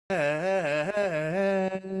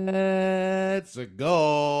Let's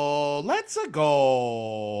go. Let's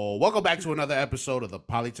go. Welcome back to another episode of the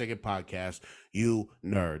Polytickin Podcast, you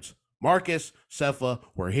nerds. Marcus, Sefa,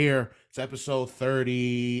 we're here. It's episode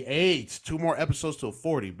 38. 2 more episodes till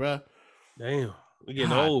 40, bruh. Damn, we're getting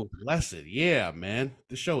God old. bless it. Yeah, man.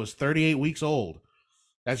 This show is 38 weeks old.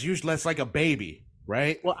 That's like a baby,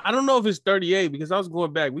 right? Well, I don't know if it's 38 because I was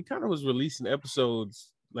going back. We kind of was releasing episodes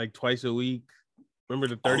like twice a week. Remember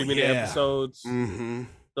the 30-minute episodes? Mm-hmm.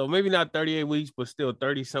 So maybe not 38 weeks, but still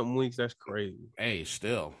 30-something weeks. That's crazy. Hey,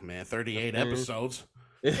 still, man, 38 episodes.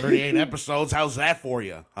 38 episodes. How's that for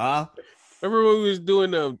you, huh? Remember when we was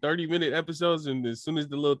doing 30-minute episodes, and as soon as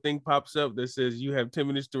the little thing pops up that says you have 10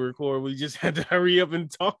 minutes to record, we just had to hurry up and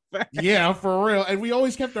talk back. Yeah, for real. And we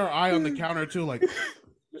always kept our eye on the counter too, like,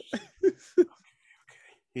 okay.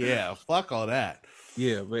 Yeah, fuck all that.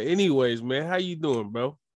 Yeah, but anyways, man, how you doing,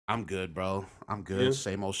 bro? I'm good, bro. I'm good. Yeah.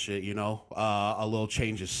 Same old shit, you know. A little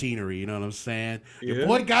change of scenery, you know what I'm saying? Yeah. Your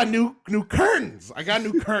boy got new curtains. I got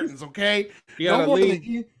new curtains, okay? You gotta lean,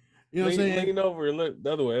 you know what I'm saying? Lean over and look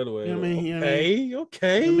the other way, You know what I mean? Okay. You know what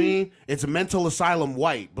I mean? It's a mental asylum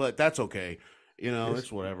white, but that's okay. You know,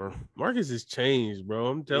 it's whatever. Marcus has changed, bro.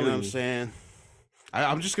 I'm telling you. Know what I'm saying?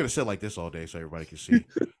 I'm just going to sit like this all day so everybody can see.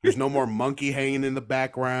 There's no more monkey hanging in the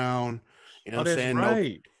background. You know what I'm saying?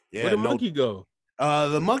 Right. No, where'd the monkey go?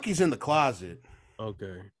 The monkey's in the closet.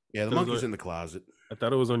 Okay. Yeah, the monkey's in the closet. I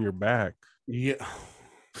thought it was on your back. Yeah.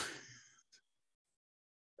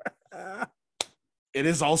 It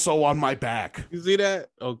is also on my back. You see that?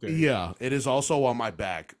 Okay. Yeah, it is also on my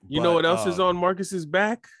back. You know what else is on Marcus's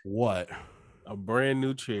back? What? A brand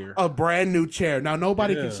new chair. A brand new chair. Now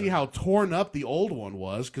nobody can see how torn up the old one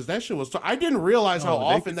was because that shit was. I didn't realize how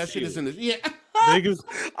often that shit is in the. Yeah.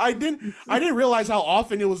 I didn't realize how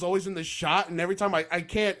often it was always in the shot, and every time I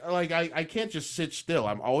can't just sit still.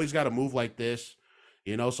 I'm always got to move like this,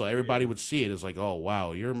 you know, so everybody would see it. It's like, oh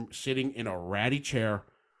wow, you're sitting in a ratty chair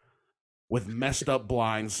with messed up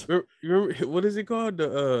blinds. Remember, what is it called?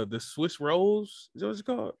 The Swiss rolls? Is that what it's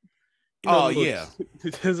called? You know, yeah,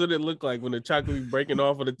 that's what it looked like when the chocolate be breaking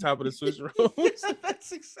off of the top of the Swiss rolls.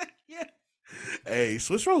 That's exactly. Yeah. Hey,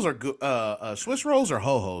 Swiss rolls are good. Swiss rolls are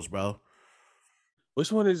ho-hos, bro. Which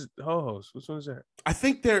one is ho-hos? Which one is that? I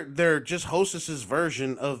think they're just Hostess's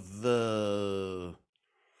version of the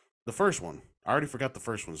first one. I already forgot the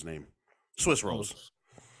first one's name. Swiss rolls.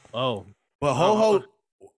 Oh, but ho-ho.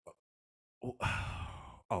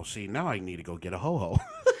 Oh, see, now I need to go get a ho-ho.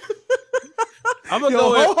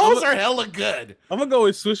 Ho-hos are hella good. I'm gonna go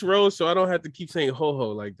with Swiss rolls so I don't have to keep saying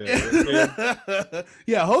ho-ho like that.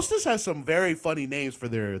 Yeah, Hostess has some very funny names for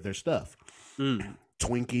their stuff.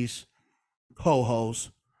 Twinkies,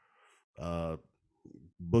 ho-hos,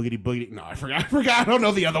 boogity. No, I forgot. I don't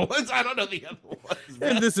know the other ones.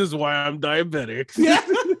 And this is why I'm diabetic. Yeah.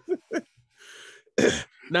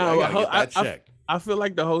 Now, I feel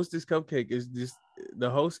like the Hostess cupcake is just the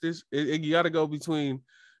Hostess. You got to go between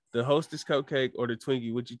the Hostess cupcake or the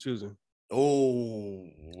Twinkie. What you choosing? Oh,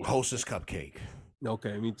 Hostess cupcake.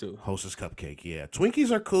 Okay, me too. Hostess cupcake, yeah.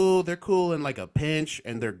 Twinkies are cool. They're cool in like a pinch,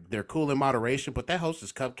 and they're cool in moderation. But that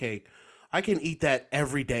Hostess cupcake, I can eat that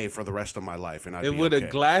every day for the rest of my life, and with a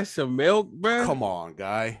glass of milk, bro. Come on,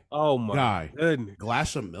 guy. Oh my goodness,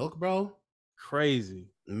 glass of milk, bro. Crazy,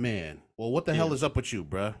 man. Well, what the hell is up with you,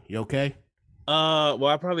 bro? You okay? Well,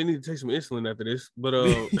 I probably need to take some insulin after this, but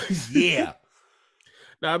yeah.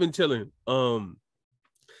 Now I've been chilling.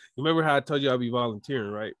 Remember how I told you I'd be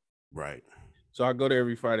volunteering, right? Right. So I go there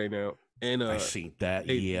every Friday now, and I see that.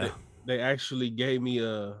 They actually gave me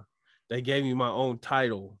my own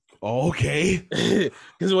title. Oh, okay.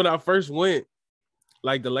 Because when I first went,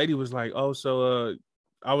 like the lady was like, "Oh, so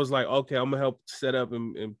I was like, okay, I'm gonna help set up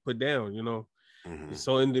and put down, you know." Mm-hmm.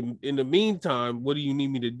 So in the meantime, what do you need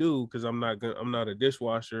me to do? Because I'm not a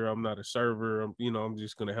dishwasher, I'm not a server. I'm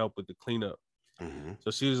just gonna help with the cleanup. Mm-hmm.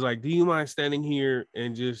 So she was like, "Do you mind standing here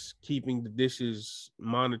and just keeping the dishes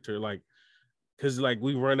monitored, like?" Because like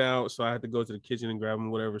we run out, so I had to go to the kitchen and grab them,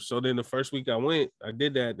 whatever. So then the first week I went, I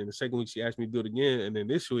did that. Then the second week she asked me to do it again, and then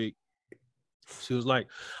this week she was like,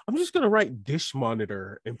 "I'm just gonna write dish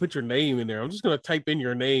monitor and put your name in there. I'm just gonna type in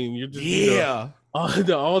your name. You're just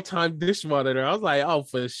the all-time dish monitor." I was like, "Oh,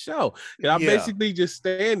 for sure." And I basically just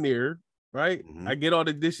stand there, right? Mm-hmm. I get all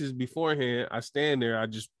the dishes beforehand. I stand there. I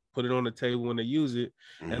just put it on the table when they use it,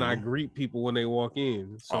 and I greet people when they walk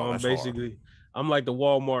in. So I'm basically. Hard. I'm like the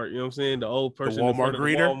Walmart, you know what I'm saying? The old person. The Walmart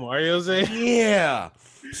greeter? Walmart, you know what I'm saying? Yeah.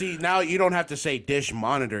 See, now you don't have to say dish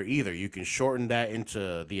monitor either. You can shorten that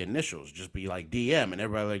into the initials. Just be like DM, and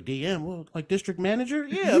everybody like DM, well, like district manager?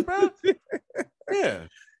 Yeah, bro. Yeah.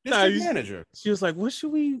 District manager. She was like, what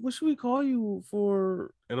should we call you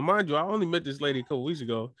for? And mind you, I only met this lady a couple weeks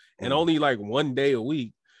ago, and only like one day a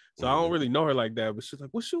week. So I don't really know her like that, but she's like,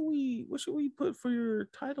 what should we put for your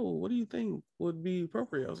title? What do you think would be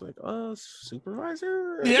appropriate? I was like,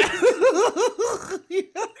 supervisor. Yeah.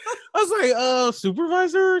 I was like,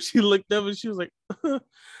 supervisor. She looked up and she was like,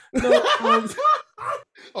 no.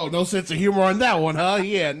 Oh, no sense of humor on that one, huh?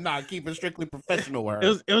 Yeah, nah, keep it strictly professional. It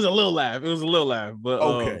was a little laugh. But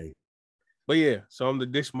okay. But yeah, so I'm the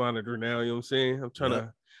dish monitor now. You know what I'm saying?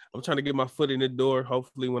 I'm trying to get my foot in the door.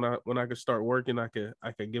 Hopefully, when I can start working, I could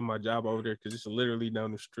get my job over there because it's literally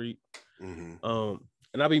down the street. Mm-hmm.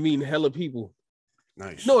 And I'll be meeting hella people.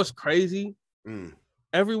 Nice. You know, it's crazy.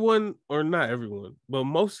 Everyone, or not everyone, but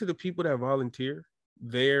most of the people that volunteer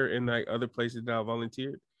there and like other places that I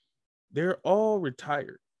volunteered, they're all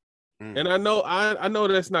retired. And I know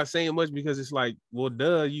that's not saying much because it's like, well,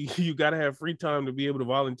 duh, you gotta have free time to be able to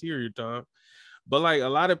volunteer your time. But like a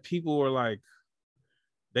lot of people are like,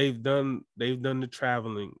 they've done the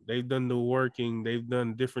traveling, they've done the working, they've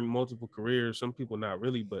done different multiple careers. Some people not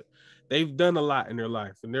really, but they've done a lot in their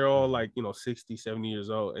life, and they're all like, 60, 70 years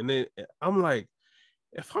old. And then I'm like,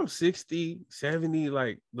 if I'm 60, 70,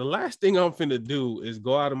 like the last thing I'm finna do is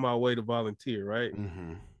go out of my way to volunteer, right?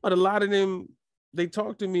 Mm-hmm. But a lot of them, they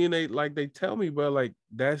talk to me and they tell me, bro, like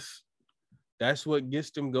that's what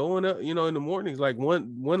gets them going up, in the mornings. Like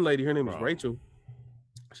one lady, her name is Rachel.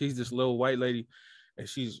 She's this little white lady, and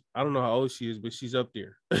I don't know how old she is, but she's up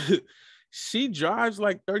there. She drives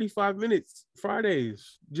like 35 minutes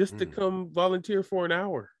Fridays just to come volunteer for an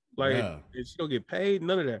hour. Like, and she don't get paid,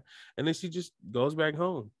 none of that. And then she just goes back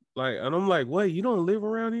home. Like, and I'm like, wait, you don't live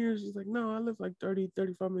around here? She's like, no, I live like 30,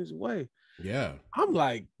 35 minutes away. Yeah. I'm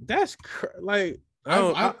like, that's like,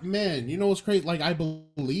 man, you know what's crazy? Like, I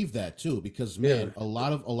believe that too, because man, a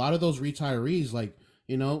lot of those retirees, like,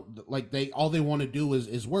 like all they want to do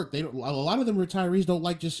is work. A lot of them retirees don't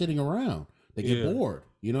like just sitting around. They get bored.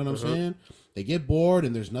 You know what I'm saying? They get bored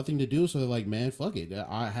and there's nothing to do. So they're like, man, fuck it.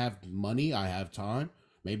 I have money. I have time.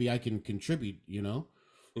 Maybe I can contribute,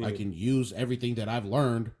 I can use everything that I've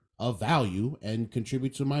learned of value and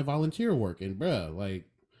contribute to my volunteer work. And bruh, like,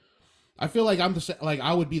 I feel like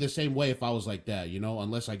I would be the same way if I was like that,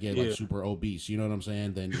 unless I get like super obese, you know what I'm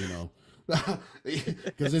saying? Then,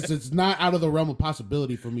 because it's not out of the realm of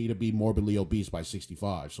possibility for me to be morbidly obese by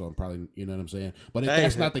 65. So I'm probably, you know what I'm saying? But if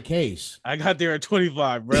that's not the case, I got there at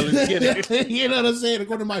 25, bro. Let's get it. You know what I'm saying?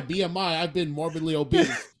 According to my BMI, I've been morbidly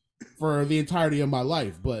obese for the entirety of my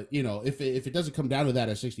life. But, if it doesn't come down to that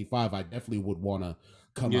at 65, I definitely would want to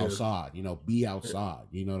come outside, be outside.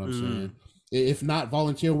 You know what I'm saying? If not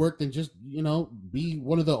volunteer work, then just, be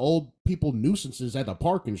one of the old people nuisances at the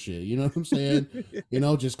park and shit. You know what I'm saying?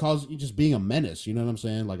 just being a menace. You know what I'm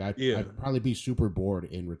saying? Like I'd probably be super bored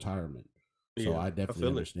in retirement. So I definitely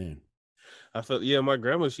understand. I felt, my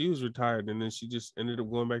grandma, she was retired and then she just ended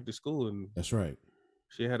up going back to school. And that's right.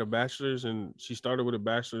 She had a bachelor's and she started with a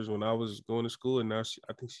bachelor's when I was going to school. And now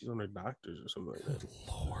I think she's on her doctor's or something like that. Good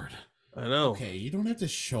Lord. I know. Okay, you don't have to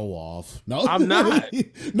show off. No, I'm not.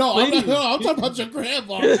 No, I'm talking about your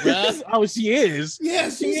grandma, man. Oh, she is. Yeah,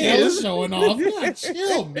 she's showing off. Yeah,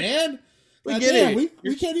 chill, man. We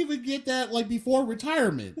can't even get that like before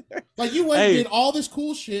retirement. Like you went and did all this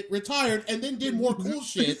cool shit, retired, and then did more cool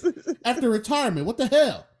shit after retirement. What the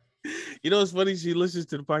hell? You know what's funny? She listens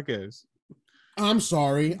to the podcast. I'm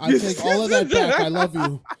sorry. I take all of that back. I love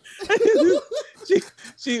you.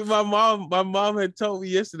 My mom had told me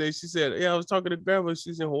yesterday. She said, "Yeah, I was talking to grandma.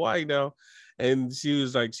 She's in Hawaii now." And she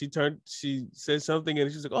was like, she said something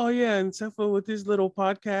and she's like, oh yeah, and Sefa with his little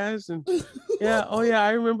podcast. And yeah, oh yeah,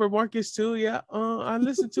 I remember Marcus too. Yeah, I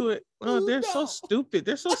listened to it. Oh, they're so stupid.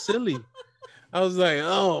 They're so silly. I was like,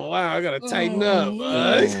 oh wow, I gotta tighten up.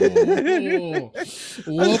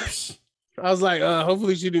 Whoops. I was like,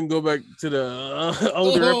 hopefully she didn't go back to the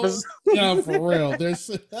older episodes. Yeah, for real.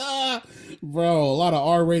 There's bro, a lot of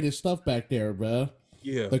R-rated stuff back there, bro.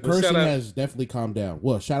 Yeah. The cursing has definitely calmed down.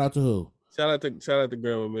 Well, shout out to who? Shout out to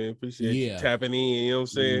grandma, man. Appreciate you tapping in, you know what I'm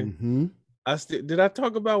saying? Mm-hmm. Did I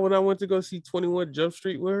talk about when I went to go see 21 Jump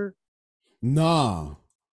Street with her? Nah.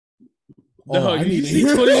 No, you see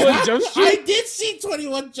 21 Jump Street? I did see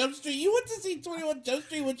 21 Jump Street. You went to see 21 Jump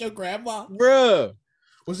Street with your grandma? Bruh.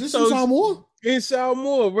 Was this in Samoa? In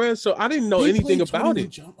Samoa, bro. So I didn't know anything about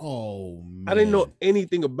it. Oh man. I didn't know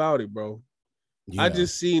anything about it, bro. Yeah. I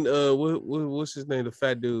just seen what's his name? The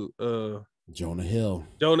fat dude. Jonah Hill.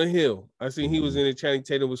 I seen he was in it. Channing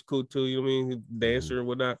Tatum was cool too, you know what I mean? Dancer and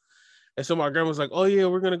whatnot. And so my grandma was like, oh yeah,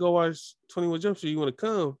 we're gonna go watch 21 Jump Street. You wanna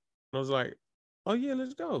come? And I was like, oh yeah,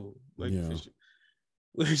 let's go. Like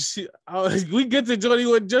we get to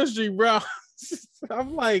 21 Jump Street, bro.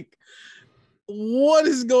 I'm like, what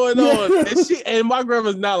is going on? And my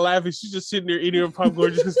grandma's not laughing. She's just sitting there eating her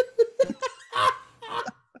popcorn.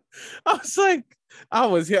 I was like,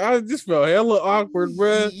 I just felt hella awkward,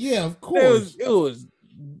 bro. Yeah, of course. It was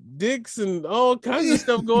dicks and all kinds of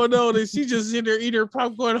stuff going on, and she just sitting there eating her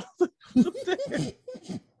popcorn.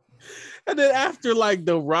 And then after like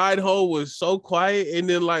the ride home was so quiet, and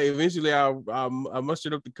then like eventually I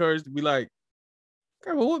mustered up the courage to be like,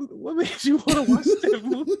 Grandma, what made you want to watch that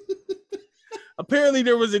movie? Apparently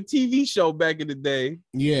there was a TV show back in the day.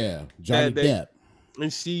 Yeah, Johnny Depp.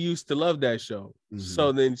 And she used to love that show. Mm-hmm.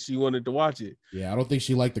 So then she wanted to watch it. Yeah, I don't think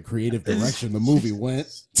she liked the creative direction the movie went.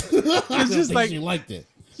 It's just like she liked it.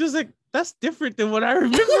 Just like, that's different than what I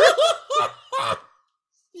remember.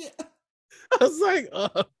 Yeah. I was like,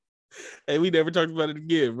 and we never talked about it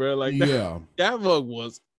again, bro. Like, that book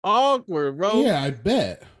was awkward, bro. Yeah, I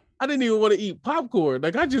bet. I didn't even want to eat popcorn.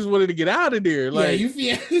 Like, I just wanted to get out of there. Like,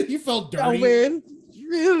 you felt dirty. Oh man,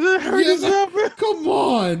 that hurt yourself, bro. Come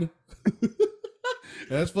on.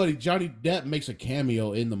 That's funny. Johnny Depp makes a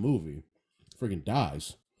cameo in the movie. Friggin'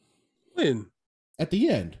 dies. When? At the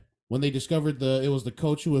end, when they discovered it was the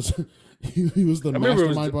coach who was he was the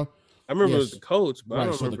mastermind. I remember it was the coach, but right, I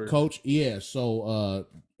don't remember. So the coach, yeah. So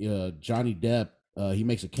Johnny Depp, he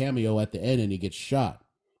makes a cameo at the end and he gets shot.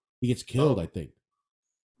 He gets killed, I think.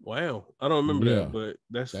 Wow, I don't remember that, but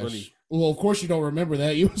that's funny. Well, of course you don't remember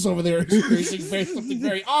that. You was over there experiencing something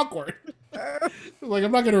very awkward. Like,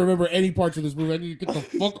 I'm not going to remember any parts of this movie. I need to get the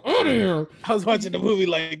fuck out of here. I was watching the movie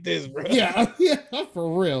like this, bro. Yeah,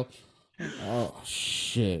 for real. Oh,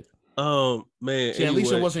 shit. Man. See, at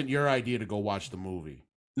least it wasn't your idea to go watch the movie.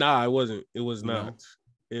 Nah, it wasn't. It was not.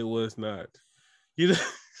 No. It was not. You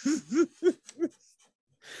know,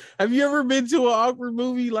 have you ever been to an awkward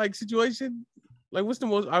movie like situation? Like, what's the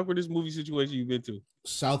most awkwardest movie situation you've been to?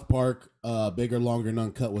 South Park, Bigger, Longer, and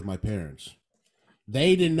Uncut with my parents.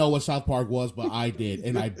 They didn't know what South Park was, but I did,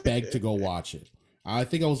 and I begged to go watch it. I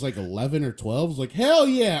think I was like 11 or 12. I was like, hell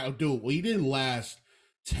yeah. Dude, we didn't last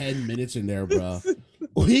 10 minutes in there, bro.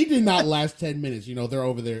 We did not last 10 minutes. You know, they're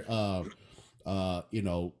over there,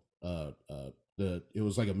 it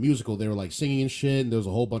was like a musical. They were like singing and shit, and there was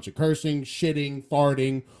a whole bunch of cursing, shitting,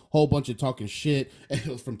 farting, whole bunch of talking shit. And it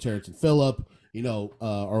was from Terrence and Phillip, you know,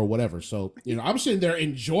 or whatever. So, you know, I'm sitting there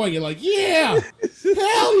enjoying it, like, yeah,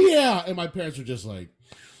 hell yeah. And my parents were just like,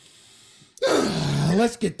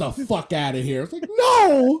 let's get the fuck out of here. It's like,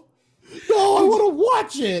 no, I want to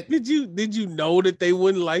watch it. Did you know that they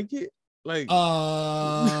wouldn't like it? Like,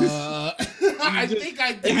 I think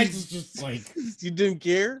I did. I just like, you didn't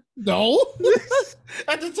care? No.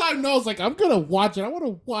 At the time, no. I was like, I'm gonna watch it. I want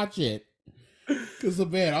to watch it. Because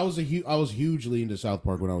man, I was hugely into South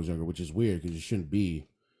Park when I was younger, which is weird because you shouldn't be.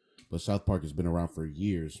 But South Park has been around for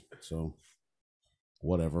years, so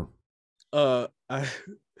whatever. I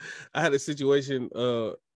had a situation.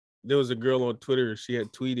 There was a girl on Twitter. She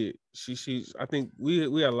had tweeted. She's. I think we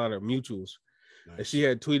had a lot of mutuals. Nice. And she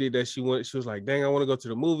had tweeted that she was like, dang, I want to go to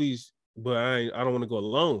the movies, but I don't want to go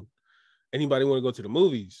alone. Anybody want to go to the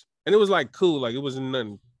movies? And it was like cool, like it wasn't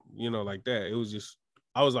nothing, you know, like that. It was just,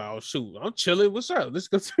 I was like, oh shoot, I'm chilling. What's up? Let's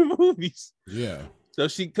go to the movies. Yeah. So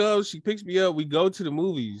she comes, she picks me up, we go to the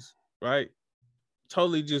movies, right?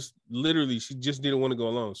 Totally just literally, she just didn't want to go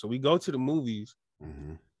alone. So we go to the movies.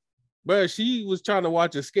 Mm-hmm. But she was trying to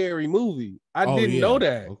watch a scary movie. I didn't know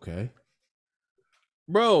that. Okay.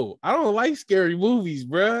 Bro, I don't like scary movies,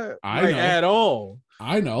 bro. I know. At all.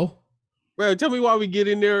 I know. Bro, tell me why we get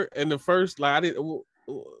in there and the first, like,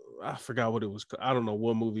 I forgot what it was. I don't know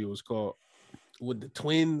what movie it was called. With the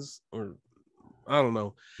twins, or I don't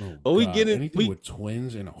know. Oh, but we get in anything with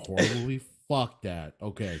twins in a horror movie. Fuck that.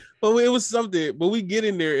 Okay. But it was something. But we get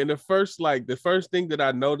in there, and the first thing that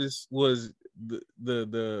I noticed was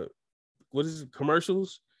the what is it?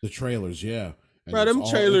 Commercials? The trailers, yeah. And bro, them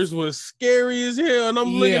trailers was scary as hell. And I'm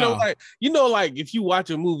looking at like, you know, like if you watch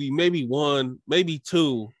a movie, maybe one, maybe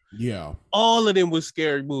two. Yeah. All of them was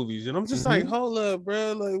scary movies. And I'm just like, hold up,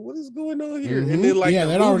 bro. Like, what is going on here? And then like,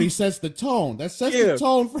 that already sets the tone. That sets the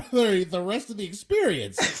tone for the rest of the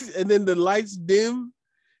experience. And then the lights dim,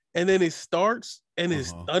 and then it starts, and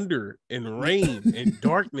it's thunder and rain and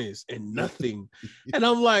darkness and nothing. And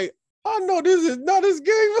I'm like, oh no, this is not as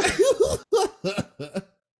game.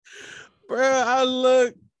 Bro, I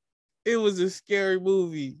look, it was a scary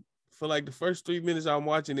movie. For like the first 3 minutes I'm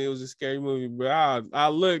watching it, was a scary movie. But I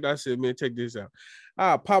looked, I said, man, check this out.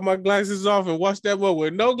 I pop my glasses off and watch that one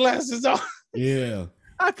with no glasses on. Yeah.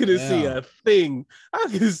 I couldn't see a thing. I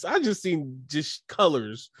just seen just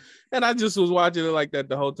colors, and I just was watching it like that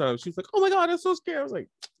the whole time. She was like, "Oh my god, I'm so scared." I was like,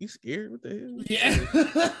 "You scared? What the hell?" Yeah,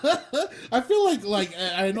 I feel like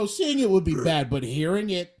I know seeing it would be bad, but hearing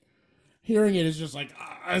it is just like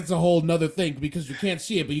it's a whole nother thing because you can't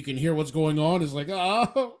see it, but you can hear what's going on. It's like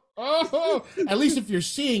oh. At least if you're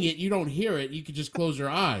seeing it, you don't hear it. You can just close your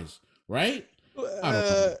eyes, right?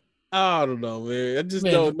 I don't know, man. I just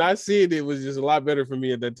know not seeing it was just a lot better for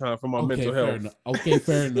me at that time for my mental health. Okay,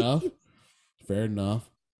 fair enough. Fair enough.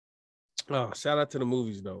 Oh, shout out to the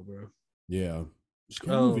movies though, bro. Yeah,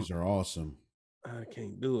 scary movies are awesome. I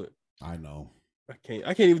can't do it. I know. I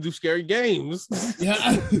can't even do scary games. Yeah.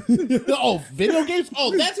 Oh, video games?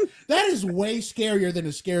 Oh, that is way scarier than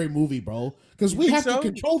a scary movie, bro. Because we have to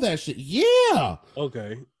control that shit. Yeah.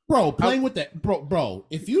 Okay. Bro, playing with that, bro.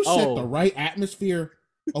 If you set the right atmosphere,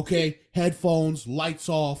 okay, headphones, lights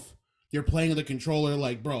off, you're playing with the controller,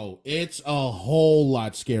 like, bro, it's a whole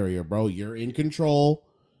lot scarier, bro. You're in control.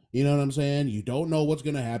 You know what I'm saying? You don't know what's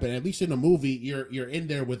gonna happen. At least in a movie, you're in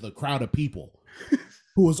there with a crowd of people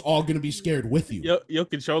who is all gonna be scared with you. Your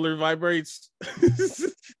controller vibrates.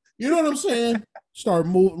 You know what I'm saying? Start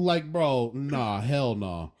moving like, bro, nah, hell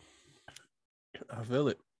nah. I feel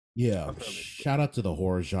it. Yeah. Shout out to the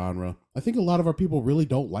horror genre. I think a lot of our people really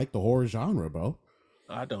don't like the horror genre, bro.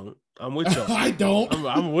 I don't. I'm with y'all. I don't.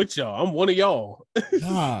 I'm with y'all. I'm one of y'all.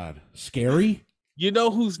 God, scary. You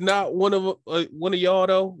know who's not one of y'all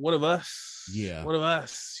though? One of us. Yeah. One of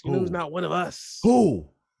us. You know who's not one of us? Who?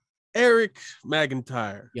 Eric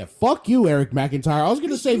McEntire. Yeah, fuck you, Eric McEntire. I was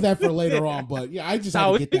gonna save that for later on, but yeah, I just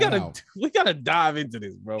had to get that out. We gotta dive into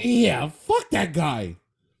this, bro. Yeah, fuck that guy.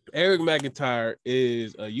 Eric McEntire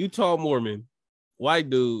is a Utah Mormon, white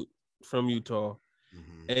dude from Utah,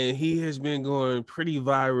 and he has been going pretty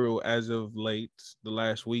viral as of late, the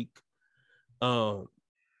last week.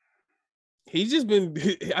 He's just been.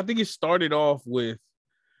 I think it started off with.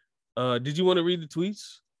 Did you want to read the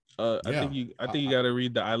tweets? Yeah. I think you got to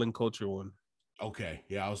read the island culture one. Okay,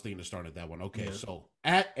 yeah, I was thinking to start at that one. Okay, so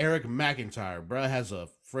at Eric McEntire, bruh has a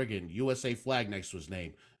friggin' USA flag next to his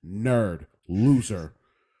name. Nerd, loser.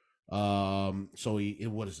 So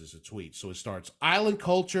what is this? A tweet. So it starts, island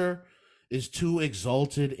culture is too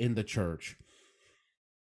exalted in the church.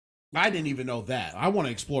 I didn't even know that. I want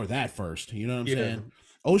to explore that first. You know what I'm saying?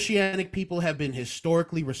 Oceanic people have been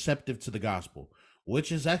historically receptive to the gospel,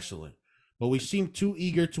 which is excellent. But we seem too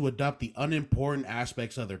eager to adopt the unimportant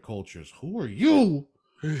aspects of their cultures. Who are you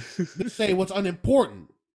to say what's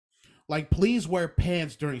unimportant? Like, please wear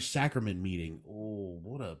pants during sacrament meeting. Oh,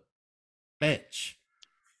 what a bitch.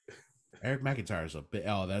 Eric McEntire is a bit.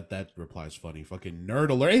 Oh, that reply's funny. Fucking nerd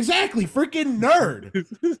alert. Exactly, freaking nerd.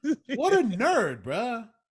 What a nerd, bruh.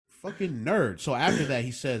 Fucking nerd. So after that,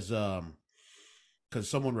 he says, because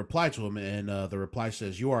someone replied to him, and the reply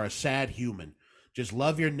says, "You are a sad human. Just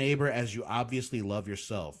love your neighbor as you obviously love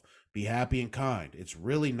yourself. Be happy and kind. It's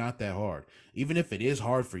really not that hard. Even if it is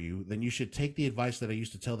hard for you, then you should take the advice that I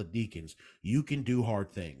used to tell the deacons. You can do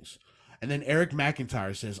hard things." And then Eric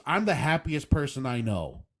McEntire says, "I'm the happiest person I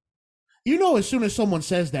know." You know, as soon as someone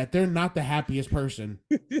says that, they're not the happiest person.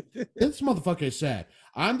 This motherfucker is sad.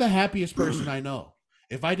 "I'm the happiest person I know.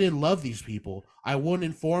 If I didn't love these people, I wouldn't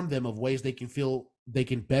inform them of ways they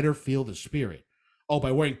can better feel the spirit. Oh,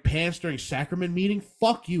 by wearing pants during sacrament meeting?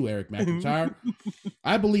 Fuck you, Eric McEntire.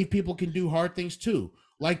 I believe people can do hard things too,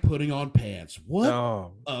 like putting on pants."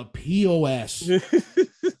 What a POS.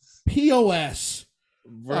 POS.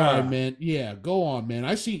 Bruh. All right, man. Yeah, go on, man.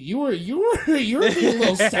 I see you're being a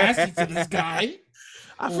little sassy to this guy.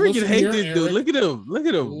 I freaking hate this dude. Eric. Look at him. Look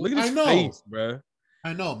at his face, bro.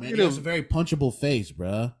 I know, man. He has a very punchable face,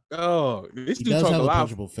 bro. Oh, this dude talking a lot.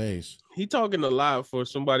 Punchable face. He talking a lot for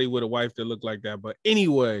somebody with a wife that look like that. But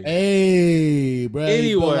anyway, hey, bro.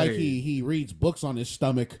 Anyway, like he reads books on his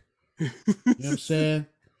stomach. You know what I'm saying?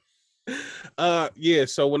 Yeah.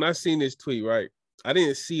 So when I seen this tweet, right, I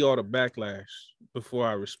didn't see all the backlash before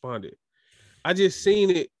I responded. I just seen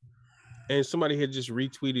it, and somebody had just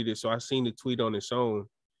retweeted it, so I seen the tweet on its own,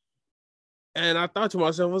 and I thought to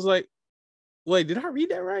myself, I was like, "Wait, did I read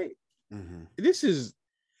that right? Mm-hmm. This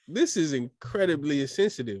is incredibly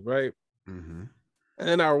insensitive, right?" Mm-hmm.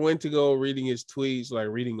 And I went to go reading his tweets, like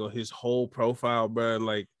reading on his whole profile, bro, and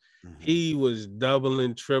like he was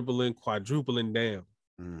doubling, tripling, quadrupling down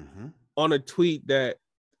on a tweet that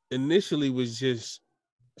initially was just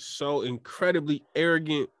so incredibly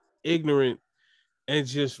arrogant, ignorant, and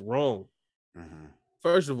just wrong.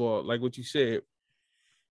 First of all, like what you said,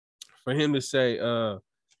 for him to say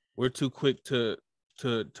we're too quick to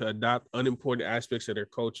adopt unimportant aspects of their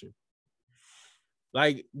culture.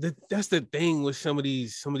 Like that's the thing with some of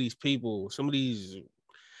these people, some of these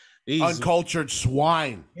uncultured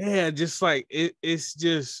swine. Yeah, just like it's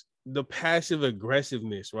just the passive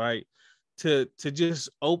aggressiveness, right? To just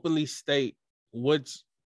openly state what's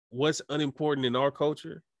unimportant in our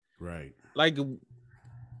culture. Right. Like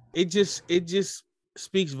it just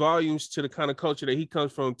speaks volumes to the kind of culture that he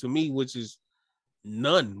comes from, to me, which is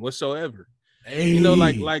none whatsoever. Hey. You know,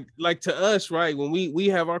 like to us, right? When we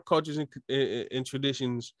have our cultures and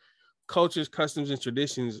traditions, cultures, customs, and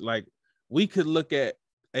traditions, like we could look at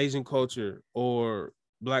Asian culture or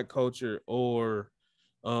Black culture or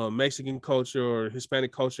Mexican culture or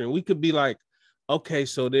Hispanic culture, and we could be like, okay,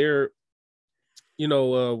 so they're, you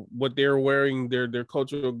know, what they're wearing, their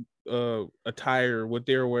cultural attire, what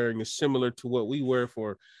they're wearing is similar to what we wear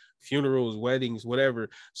for funerals, weddings,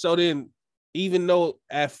 whatever. So then, even though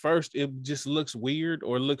at first it just looks weird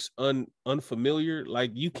or looks unfamiliar,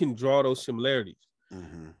 like you can draw those similarities.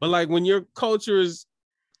 Mm-hmm. But like when your culture is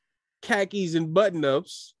khakis and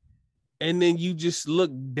button-ups, and then you just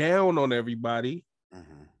look down on everybody,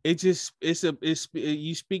 mm-hmm. It's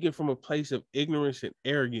you speaking from a place of ignorance and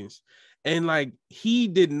arrogance. And like he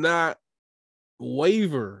did not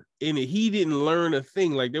waver in it. He didn't learn a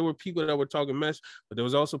thing. Like there were people that were talking mess, but there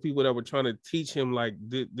was also people that were trying to teach him like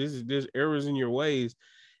there's errors in your ways.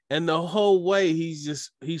 And the whole way he's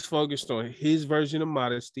focused on his version of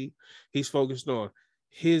modesty. He's focused on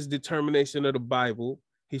his determination of the Bible.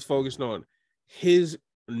 He's focused on his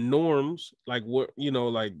norms, like what, you know,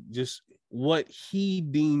 like just what he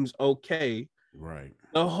deems okay. Right.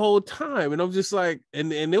 The whole time. And I'm just like,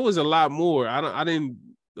 and there was a lot more. I didn't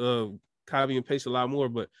copy and paste a lot more,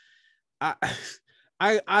 but I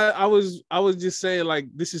was just saying, like,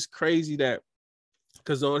 this is crazy that,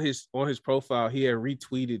 because on his profile he had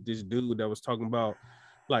retweeted this dude that was talking about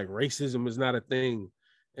like racism is not a thing,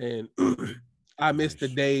 and I miss the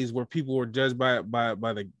days where people were judged by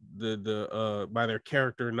their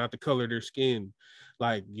character, not the color of their skin.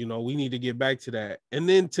 Like, you know, we need to get back to that. And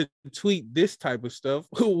then to tweet this type of stuff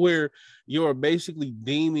where you're basically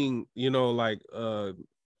deeming, you know, like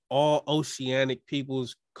all oceanic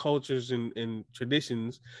people's cultures and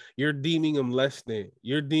traditions, you're deeming them less than.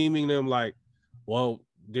 You're deeming them like, well,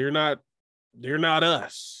 they're not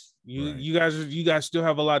us. You guys still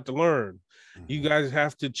have a lot to learn. You guys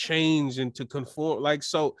have to change and to conform. Like,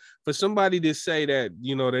 so for somebody to say that,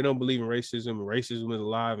 you know, they don't believe in racism and racism is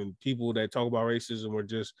alive, and people that talk about racism are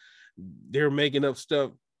just, they're making up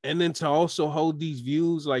stuff. And then to also hold these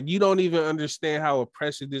views, like you don't even understand how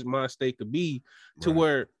oppressive this mind state could be, to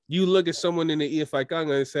where you look at someone in the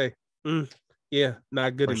Ifakanga and say, yeah,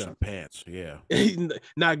 not good enough. Pants, yeah.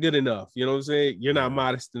 Not good enough. You know what I'm saying? You're not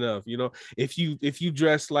modest enough. You know, if you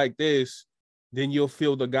dress like this, then you'll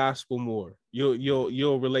feel the gospel more.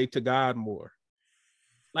 You'll relate to God more.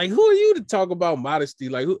 Like, who are you to talk about modesty?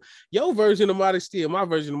 Like, your version of modesty and my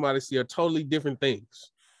version of modesty are totally different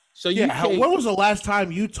things. So when was the last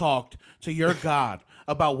time you talked to your God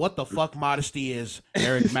about what the fuck modesty is,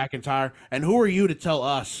 Eric McEntire? And who are you to tell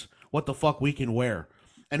us what the fuck we can wear?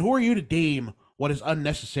 And who are you to deem what is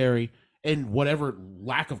unnecessary in whatever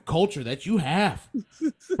lack of culture that you have?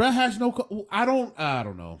 Brett has no. I don't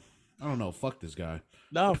know. Fuck this guy.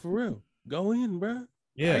 No, for real. Go in, bro.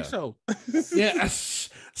 Yeah. I think so. Yeah.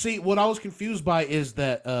 See, what I was confused by is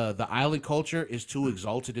that the island culture is too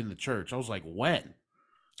exalted in the church. I was like, when?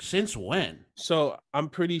 Since when? So I'm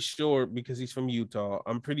pretty sure, because he's from Utah,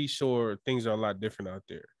 I'm pretty sure things are a lot different out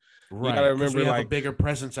there. Right. You gotta remember, we have a bigger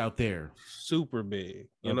presence out there. Super big.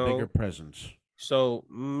 You know, bigger presence. So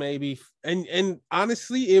maybe, and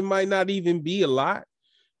honestly, it might not even be a lot.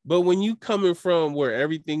 But when you coming from where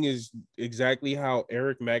everything is exactly how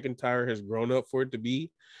Eric McEntire has grown up for it to be,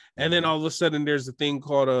 and then all of a sudden there's a thing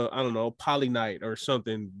called poly night or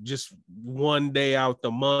something, just one day out the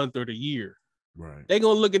month or the year. Right. They're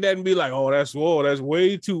gonna look at that and be like, oh, that's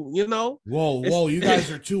way too, you know. Whoa, you guys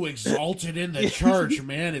are too exalted in the church,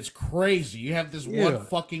 man. It's crazy. You have this one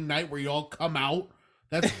fucking night where you all come out.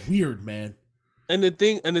 That's weird, man. And the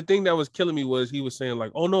thing that was killing me was he was saying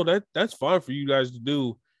like, oh no, that's fine for you guys to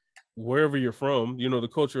do wherever you're from, you know, the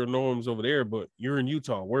cultural norms over there, but you're in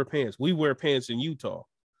Utah, wear pants. We wear pants in Utah.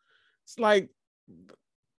 It's like,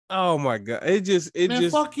 oh my God. It just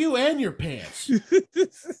fuck you and your pants.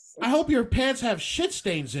 I hope your pants have shit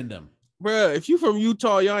stains in them. Bruh, if you from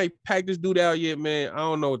Utah, y'all ain't packed this dude out yet, man. I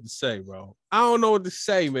don't know what to say, bro. I don't know what to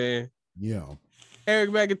say, man. Yeah.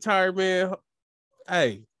 Eric McEntire, man.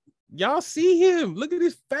 Hey, y'all see him. Look at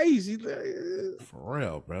his face. He's like, for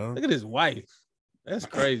real, bro. Look at his wife. That's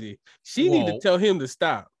crazy. She need to tell him to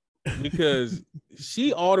stop, because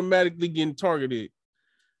she automatically getting targeted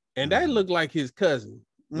and that looked like his cousin.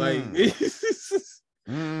 Like he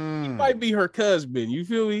might be her cousin. You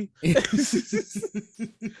feel me?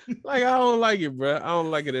 Like I don't like it, bro. I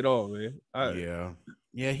don't like it at all, man.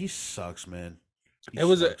 Yeah, he sucks, man. It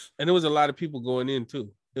was a lot of people going in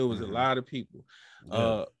too. It was a lot of people.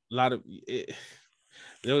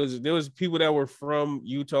 There was people that were from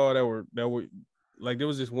Utah that were like, there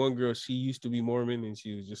was this one girl, she used to be Mormon, and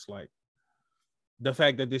she was just like, the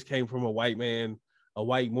fact that this came from a white man, a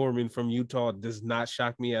white Mormon from Utah, does not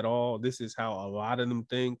shock me at all. This is how a lot of them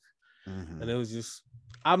think. And it was just,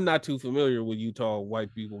 I'm not too familiar with Utah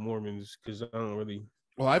white people, Mormons, because I don't really.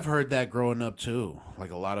 Well, I've heard that growing up too.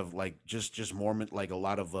 Like a lot of just Mormon, like a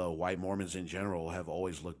lot of white Mormons in general have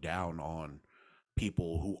always looked down on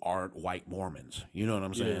people who aren't white Mormons. You know what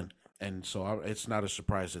I'm saying? And so it's not a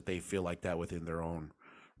surprise that they feel like that within their own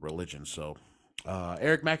religion. So,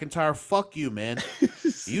 Eric McEntire, fuck you, man.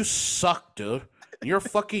 You suck, dude. You're a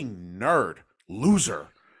fucking nerd. Loser.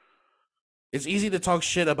 It's easy to talk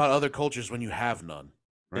shit about other cultures when you have none.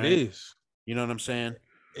 Right? It is. You know what I'm saying?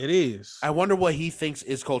 It is. I wonder what he thinks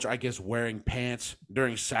is culture. I guess wearing pants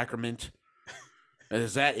during sacrament.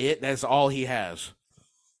 Is that it? That's all he has.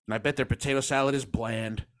 And I bet their potato salad is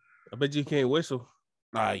bland. I bet you can't whistle.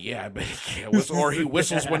 Yeah, I bet he can't whistle. Or he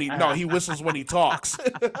whistles when he whistles when he talks.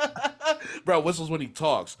 Bro, whistles when he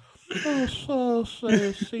talks. Oh, so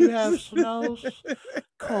you have Snow's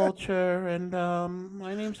culture, and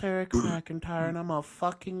my name's Eric McEntire, and I'm a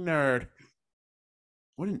fucking nerd.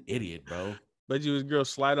 What an idiot, bro. Bet you his girl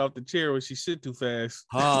slide off the chair when she sit too fast.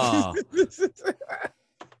 You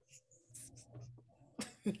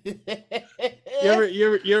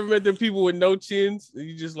ever met the people with no chins? And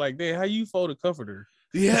you just like, damn, how you fold a comforter?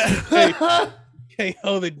 Yeah. Can't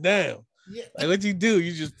hold it down. Yeah. Like, what you do?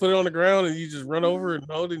 You just put it on the ground and you just run over and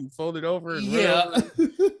hold it and fold it over. And run over.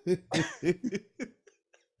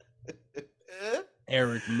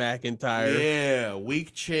 Eric McEntire. Yeah,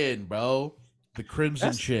 weak chin, bro. The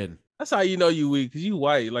crimson chin. That's how you know you weak, because you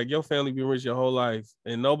white. Like, your family been rich your whole life,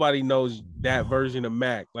 and nobody knows that version of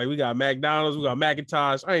Mac. Like, we got McDonald's, we got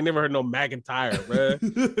Macintosh. I ain't never heard no McEntire, bro.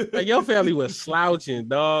 Like, your family was slouching,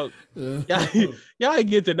 dog. Y'all ain't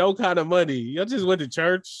get to no kind of money. Y'all just went to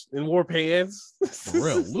church and wore pants. For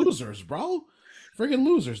real, losers, bro. Freaking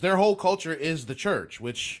losers. Their whole culture is the church,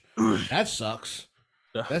 which that sucks.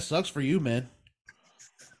 That sucks for you, man.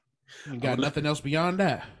 You got nothing else beyond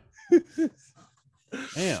that.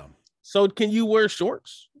 Damn. So can you wear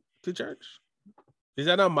shorts to church? Is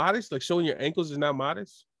that not modest? Like, showing your ankles is not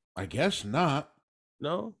modest? I guess not.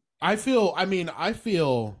 No? I kind of feel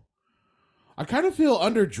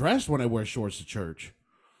underdressed when I wear shorts to church.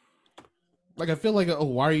 Like, I feel like, oh,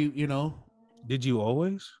 why are you, Did you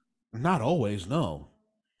always? Not always, no.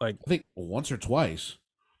 Like, I think once or twice.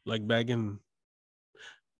 Like back in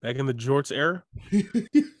the jorts era?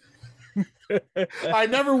 I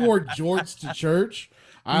never wore jorts to church.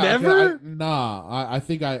 Never? I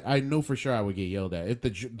think I know for sure I would get yelled at. If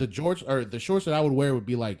the jorts or the shorts that I would wear would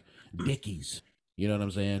be like Dickies. You know what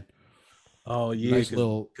I'm saying? Oh yeah, nice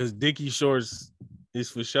because Dickie shorts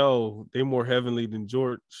is for sure. They more heavenly than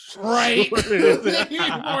jorts. Right. They're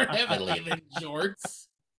more heavenly than jorts.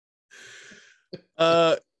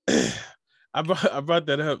 I brought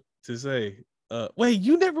that up to say. Wait,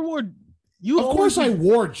 you never wore. Of course, I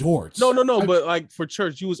wore jorts. No. But like for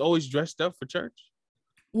church, you was always dressed up for church.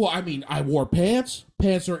 Well, I mean, I wore pants.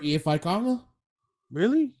 Pants are Ifeikanga.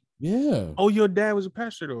 Really? Yeah. Oh, your dad was a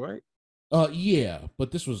pastor though, right? Yeah,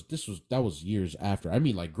 but that was years after. I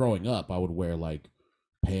mean, like growing up, I would wear like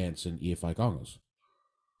pants and Ifeikangas.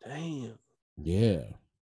 Damn. Yeah.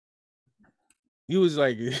 You was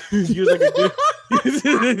like a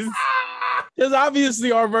because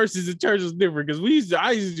obviously our versus the church is different, because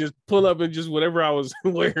I used to just pull up and just whatever I was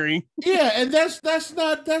wearing. Yeah, and that's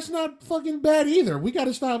not fucking bad either. We got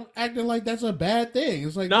to stop acting like that's a bad thing.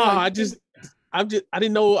 It's like, no, I didn't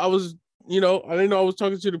know I was, I didn't know I was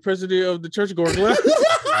talking to the president of the church going.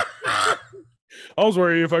 I was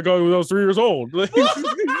worried if I got when I was 3 years old.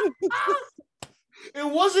 It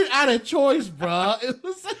wasn't out of choice, bro. It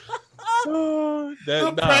was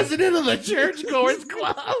the president of the churchgoers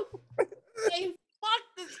club. Hey, fuck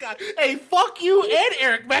this guy. Hey, fuck you and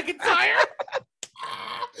Eric McEntire.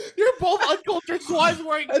 You're both uncultured swines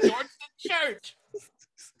wearing shorts to church.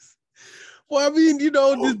 Well, I mean,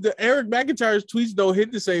 the Eric McEntire's tweets don't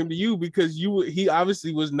hit the same to you because he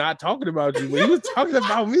obviously was not talking about you, but he was talking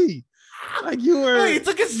about me. Like you were. Hey, he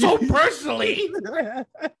took it so personally.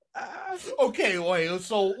 Okay, wait.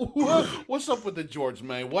 So, what's up with the George,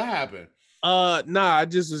 man? What happened? Nah. I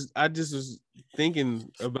just was thinking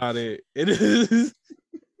about it. It is.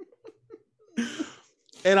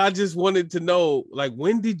 And I just wanted to know, like,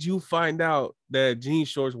 when did you find out that jean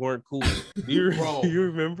shorts weren't cool? Do you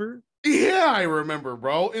remember? Yeah, I remember,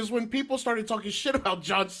 bro. Is when people started talking shit about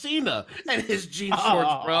John Cena and his jean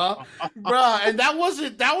shorts, bro. And that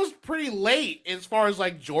was pretty late as far as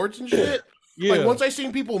like jorts and shit. Yeah. Like once I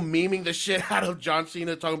seen people memeing the shit out of John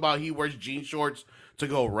Cena talking about he wears jean shorts to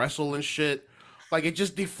go wrestle and shit, like it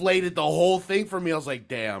just deflated the whole thing for me. I was like,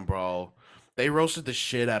 damn, bro. They roasted the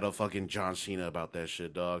shit out of fucking John Cena about that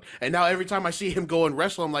shit, dog. And now every time I see him go and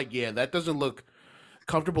wrestle, I'm like, yeah, that doesn't look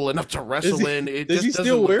comfortable enough to wrestle in. Does he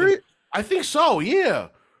still wear it? I think so, yeah.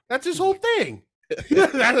 That's his whole thing. Hey,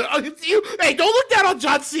 don't look down on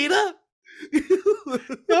John Cena.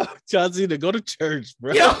 John Cena, go to church,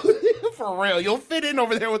 bro. Yo, for real. You'll fit in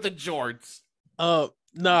over there with the jorts.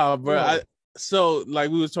 Nah, bro. So,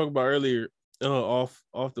 like we was talking about earlier, off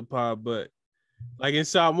the pod, but like in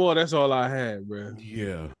Samoa, that's all I had, bro.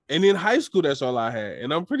 Yeah. And in high school, that's all I had.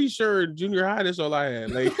 And I'm pretty sure junior high, that's all I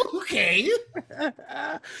had. Like, okay.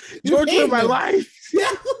 George lived my life.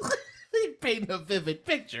 He painted a vivid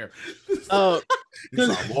picture.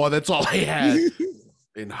 Samoa, that's all I had.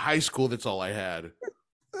 In high school, that's all I had.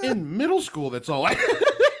 In middle school, that's all I had.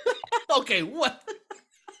 Okay, what?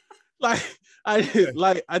 I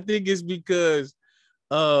think it's because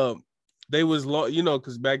they was long,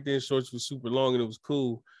 because back then shorts was super long and it was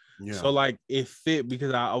cool. Yeah. So like it fit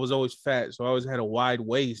because I was always fat, so I always had a wide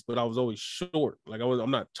waist, but I was always short. Like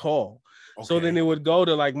I'm not tall. Okay. So then it would go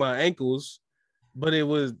to like my ankles, but it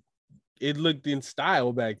looked in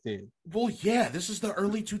style back then. Well, yeah, this is the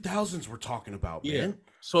early 2000s we're talking about, man. Yeah.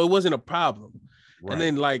 So it wasn't a problem. Right.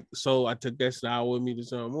 And then so I took that style with me to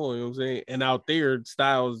some more, you know what I'm saying? And out there,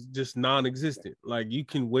 style's just non-existent. Like you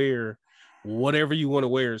can wear whatever you want to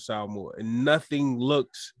wear in Samoa, and nothing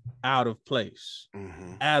looks out of place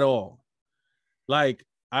at all. Like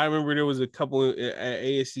I remember there was a couple at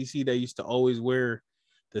ASCC that used to always wear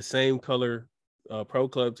the same color Pro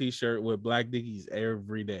Club t-shirt with black Dickies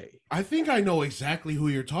every day. I think I know exactly who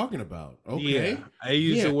you're talking about. Okay. Yeah, I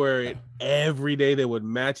used to wear it every day. They would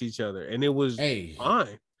match each other, and it was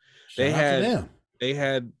fine. They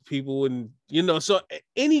had people in, so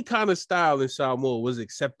any kind of style in Samoa was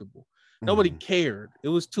acceptable. Nobody cared. It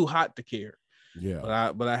was too hot to care.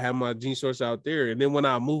 Yeah. But I had my jean shorts out there. And then when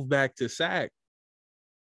I moved back to SAC,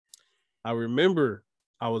 I remember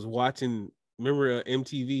I was watching,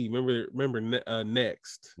 MTV, remember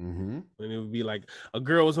Next. And it would be like a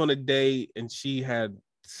girl was on a date and she had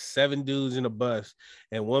 7 dudes in a bus,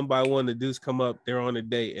 and one by one the dudes come up, they're on a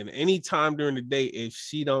date. And anytime during the date, if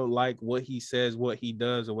she don't like what he says, what he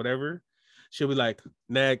does, or whatever, she'll be like,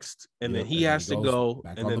 next, and then he has to go,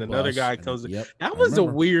 and then another guy comes. That was a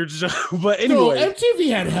weird show, but anyway. No, MTV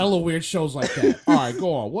had hella weird shows like that. All right,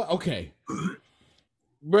 go on. What? Okay.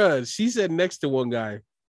 Bruh, she said next to one guy.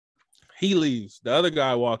 He leaves. The other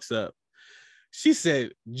guy walks up. She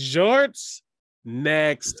said, jorts,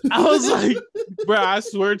 next. I was like, bro, I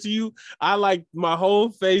swear to you, my whole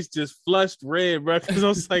face just flushed red, bro, because I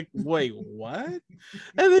was like, wait, what? And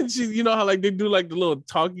then she, how like they do like the little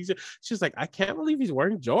talking shit. She's like, I can't believe he's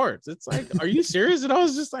wearing jorts. It's like, are you serious? And I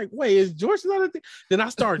was just like, wait, is jorts not a thing? Then I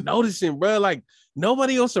started noticing, bro, like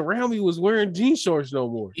nobody else around me was wearing jean shorts no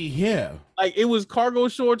more. Yeah. Like it was cargo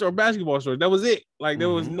shorts or basketball shorts. That was it. Like there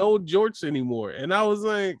was no jorts anymore. And I was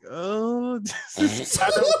like, oh,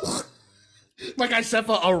 like I said,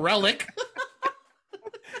 for a relic.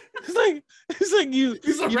 It's like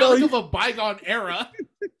he's a relic of a bygone era.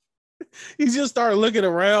 You just start looking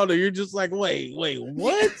around and you're just like, wait,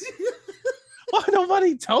 what? Why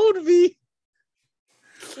nobody told me?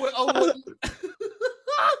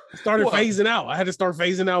 Started phasing out. I had to start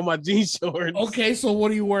phasing out my jean shorts. Okay, so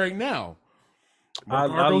what are you wearing now?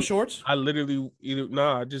 Cargo shorts? I literally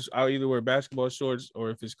I'll either wear basketball shorts,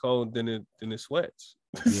 or if it's cold, then it's sweats.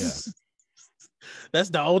 Yeah. That's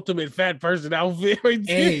the ultimate fat person outfit right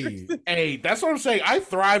there. Hey, that's what I'm saying. I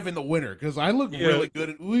thrive in the winter because I look really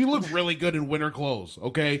good. We look really good in winter clothes.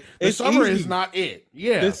 Okay, the summer is not it.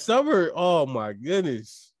 Yeah, the summer. Oh my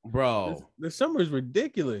goodness, bro, the summer is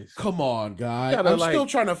ridiculous. Come on, guy. I'm still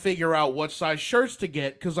trying to figure out what size shirts to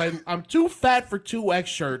get because I'm too fat for 2X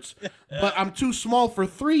shirts, but I'm too small for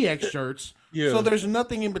 3X shirts. Yeah. So there's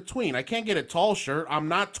nothing in between. I can't get a tall shirt. I'm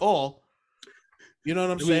not tall. You know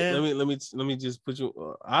what I'm saying? Let me just put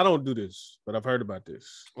you. I don't do this, but I've heard about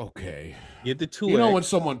this. Okay. Get the 2X. You know when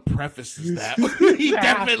someone prefaces that, he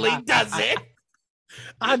definitely does it.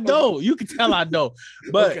 I know. You can tell I know.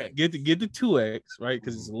 But get the 2X, right?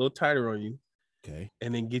 Because it's a little tighter on you. Okay.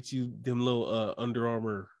 And then get you them little Under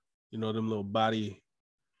Armour, them little body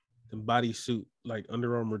suit, like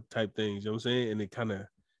Under Armour type things. You know what I'm saying? And it kind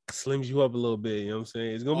slims you up a little bit. You know what I'm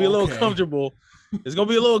saying? It's gonna be a little comfortable. It's gonna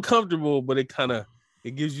be a little comfortable, but it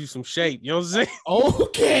gives you some shape. You know what I'm saying?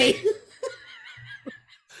 Okay.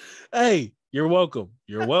 Hey, you're welcome.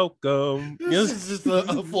 You're welcome. This is just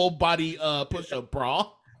a full body push-up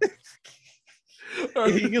bra.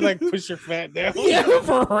 You can like push your fat down. Yeah,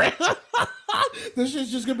 for real. This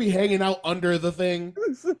shit's just gonna be hanging out under the thing.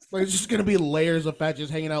 Like, it's just gonna be layers of fat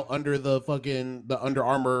just hanging out under the Under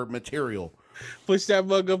Armour material. Push that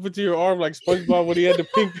mug up into your arm like SpongeBob when he had the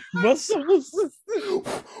pink muscles.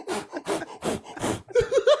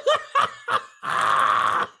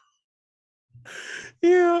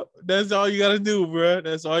 Yeah, that's all you gotta do, bro.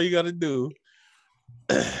 That's all you gotta do.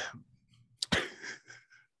 That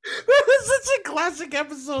is such a classic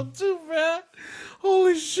episode too, man.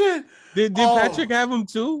 Holy shit! Did Patrick have him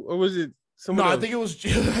too, or was it someone else? I think it was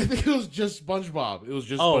just SpongeBob. It was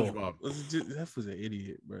just SpongeBob. That was an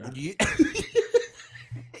idiot, bro. Yeah.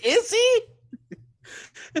 Is he?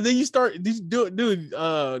 And then you start, dude.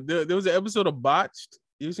 There was an episode of Botched.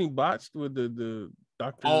 You seen Botched with the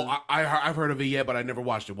doctor? Oh, I've heard of it yet, but I never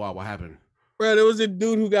watched it. Wow, what happened? Bro, there was a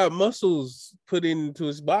dude who got muscles put into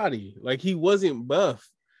his body. Like, he wasn't buff,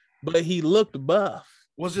 but he looked buff.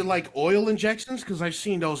 Was it like oil injections? Because I've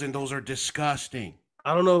seen those, and those are disgusting.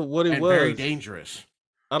 I don't know what it was. Very dangerous.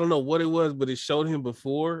 I don't know what it was, but it showed him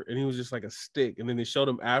before, and he was just like a stick. And then it showed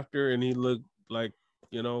him after, and he looked like,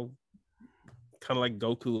 you know, kind of like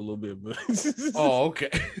Goku a little bit. But oh, okay.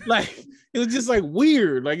 Like, it was just like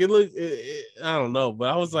weird. Like, it looked, I don't know. But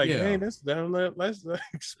I was like, hey, that's like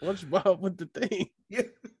SpongeBob with the thing. Yeah.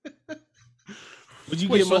 Would you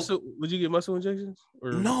get muscle injections?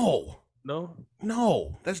 Or no.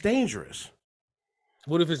 No, that's dangerous.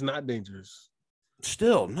 What if it's not dangerous?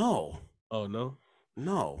 Still, no. Oh, no?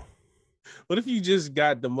 No. What if you just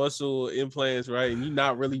got the muscle implants, right? And you're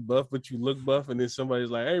not really buff, but you look buff, and then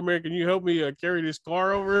somebody's like, hey, man, can you help me carry this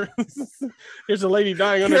car over? There's a lady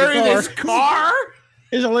dying under the car. Carry this car?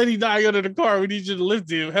 There's a lady dying under the car. We need you to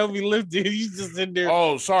lift him. Help me lift him. He's just in there.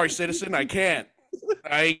 Oh, sorry, citizen. I can't.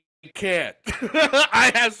 I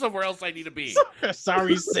have somewhere else I need to be.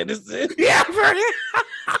 Sorry, citizen. Yeah,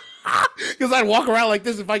 because I'd walk around like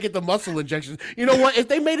this if I get the muscle injections. You know what? If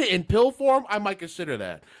they made it in pill form, I might consider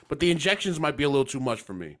that. But the injections might be a little too much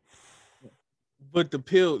for me. But the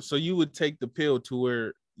pill, so you would take the pill to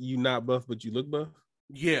where you not buff, but you look buff?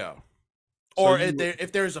 Yeah. So or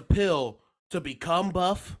if there's a pill to become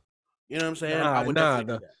buff, you know what I'm saying? I would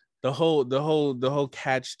definitely do that. The whole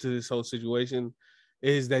catch to this whole situation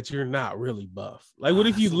is that you're not really buff. Like, what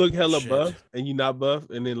if you look hella buff and you're not buff,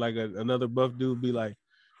 and then like another buff dude be like,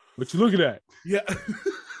 what you looking at? Yeah.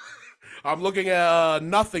 I'm looking at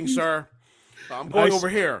nothing, sir. I'm going over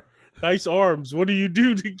here. Nice arms. What do you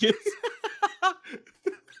do to get?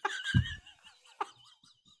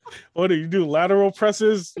 What do you do? Lateral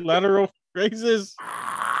presses? Lateral raises?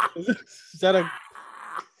 Is that a...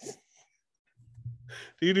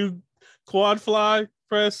 Do you do quad fly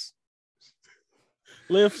press?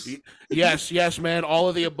 Lifts? Yes, man. All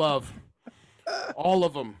of the above. All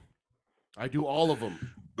of them. I do all of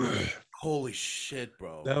them. Holy shit,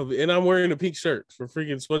 bro. And I'm wearing a pink shirt for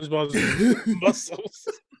freaking SpongeBob's muscles.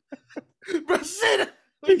 Bro,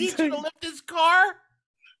 we need you to lift this car?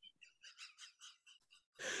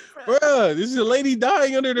 Bruh, this is a lady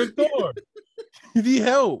dying under the car. You need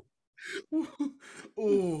help.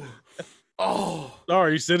 Ooh. Oh.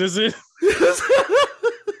 Sorry, citizen.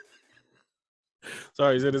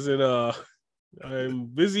 Sorry, citizen. I'm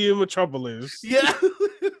busy in Metropolis. Yeah.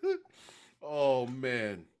 Oh,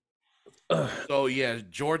 man. So, yeah,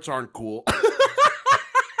 jorts aren't cool.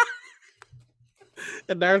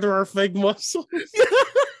 And there are fake muscles.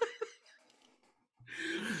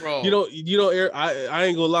 Bro. You know, Eric, I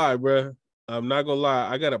ain't gonna lie, bro. I'm not gonna lie.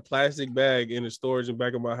 I got a plastic bag in the storage in the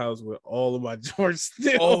back of my house with all of my jorts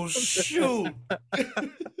still. Oh, shoot.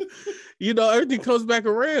 You know, everything comes back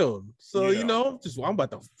around. So, you know, I'm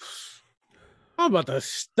about to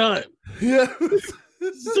stunt. Yeah.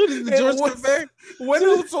 As soon as the jorts come back. When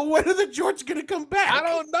are the jorts gonna come back? I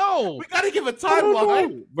don't know. We gotta give a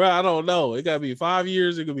timeline. Bro, I don't know. It gotta be 5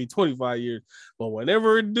 years. It could be 25 years. But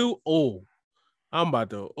whenever it do, I'm about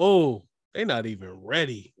to, they're not even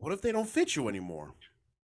ready. What if they don't fit you anymore?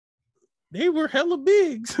 They were hella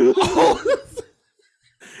big.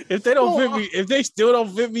 If they don't fit me, if they still don't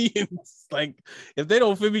fit me, like, if they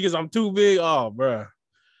don't fit me because I'm too big, bro.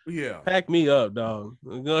 Yeah. Pack me up, dog.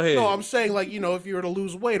 Go ahead. No, I'm saying, like, if you were to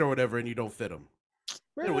lose weight or whatever and you don't fit them.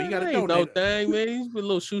 Anyway, you got to no thing, man. You put a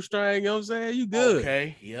little shoestring, you know what I'm saying? You good.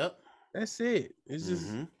 Okay, yep. That's it. It's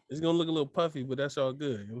just, it's going to look a little puffy, but that's all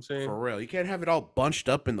good. You know what I'm saying? For real. You can't have it all bunched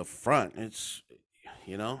up in the front.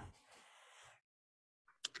 you know.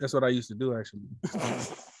 That's what I used to do, actually.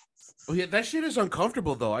 Oh yeah, that shit is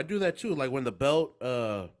uncomfortable though. I do that too. Like when the belt,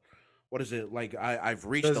 what is it? Like I've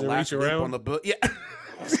reached the last loop on the belt. Yeah.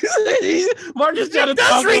 Marcus trying to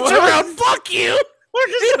does reach around. Fuck you.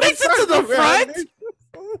 Marcus he makes it to the front.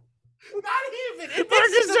 Not even. It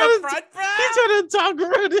makes it to the front, bro. He's trying to talk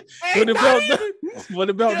around it. Hey, when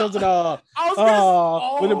the belt does it all.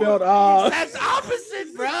 When the belt that's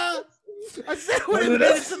opposite, bro. I said when it made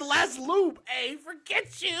it to the last loop. Hey,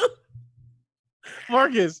 forget you.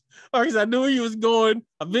 Marcus, I knew where you was going.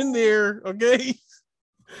 I've been there, okay?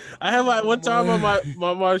 I have one time on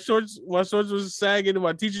my shorts was sagging and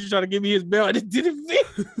my teacher tried to give me his belt and it didn't fit.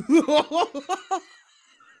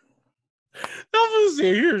 I was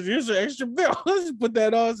saying, here's an extra belt. Let's just put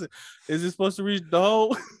that on. Is it supposed to reach the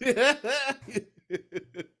hole?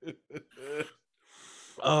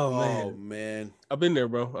 Oh man. I've been there,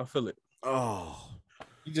 bro. I feel it. Oh.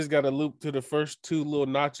 You just got to loop to the first two little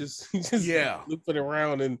notches. You just loop it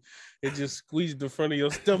around and it just squeezed the front of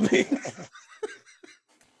your stomach.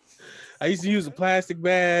 I used to use a plastic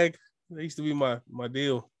bag. That used to be my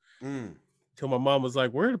deal. Till my mom was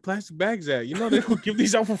like, where are the plastic bags at? You know, they don't give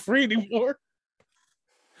these out for free anymore.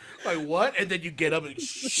 Like what? And then you get up and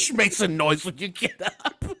make some noise when you get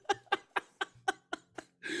up.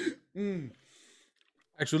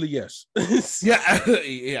 Actually, yes.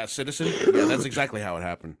 yeah, citizen. Yeah, that's exactly how it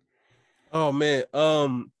happened. Oh man.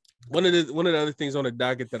 One of the other things on the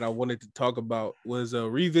docket that I wanted to talk about was a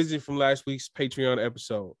revisit from last week's Patreon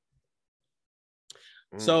episode.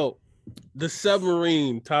 So the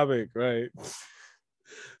submarine topic, right?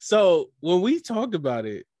 So when we talked about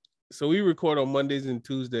it, so we record on Mondays and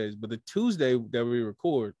Tuesdays, but the Tuesday that we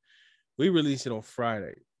record, we release it on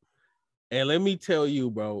Friday. And let me tell you,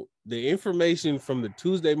 bro, the information from the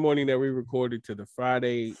Tuesday morning that we recorded to the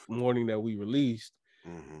Friday morning that we released,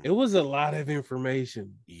 it was a lot of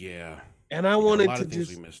information. Yeah. And I wanted to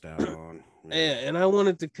just we missed out on. And I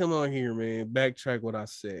wanted to come on here, man, backtrack what I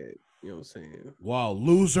said. You know what I'm saying? Wow,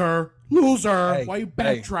 loser. Hey, why you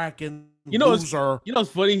backtracking? You know, loser. It's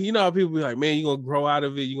funny. You know how people be like, man, you're going to grow out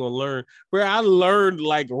of it. You're going to learn. Bro, I learned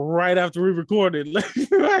like right after we recorded.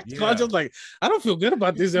 I was like, I don't feel good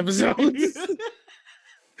about this episode.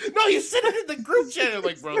 No, you said it in the group chat.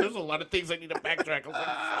 Like, bro, there's a lot of things I need to backtrack. I was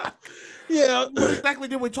like, yeah. What exactly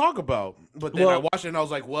did we talk about? But then I watched it and I was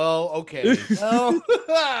like, well, okay.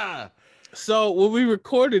 So when we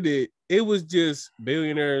recorded it, it was just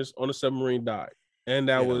billionaires on a submarine died. And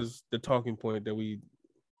that was the talking point that we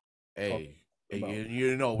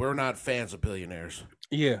you know, we're not fans of billionaires.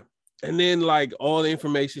 Yeah. And then like all the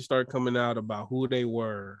information started coming out about who they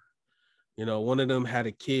were. You know, one of them had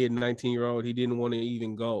a kid, 19-year-old. He didn't want to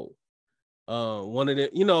even go. One of them,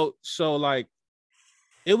 you know, so like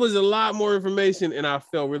it was a lot more information and I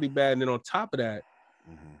felt really bad. And then on top of that,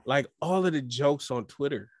 like all of the jokes on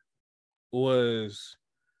Twitter was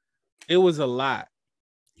a lot.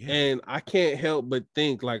 Yeah. And I can't help but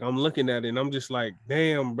think, like, I'm looking at it and I'm just like,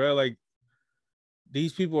 damn, bro, like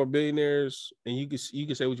these people are billionaires and you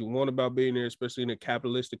can say what you want about billionaires, especially in a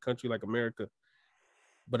capitalistic country like America.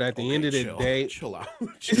 But at the end of the day, chill out.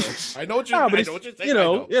 I know what you're saying. You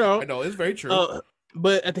know, I know it's very true.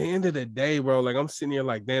 But at the end of the day, bro, like I'm sitting here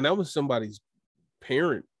like, damn, that was somebody's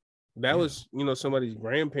parent. That was, you know, somebody's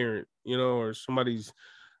grandparent, you know, or somebody's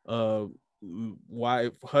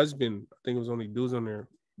wife, husband. I think it was only dudes on there.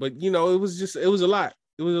 But you know, it was a lot.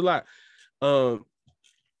 It was a lot.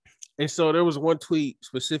 And so there was one tweet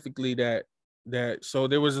specifically that so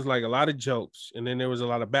there was just like a lot of jokes, and then there was a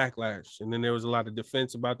lot of backlash, and then there was a lot of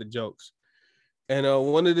defense about the jokes. And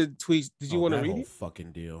one of the tweets, did you want to read it?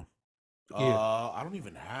 Fucking deal. Yeah. I don't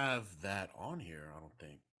even have that on here. I don't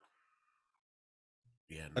think.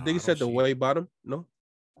 Yeah, I think it's at the way bottom. No.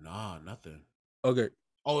 Nah, nothing. Okay.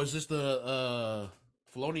 Oh, is this the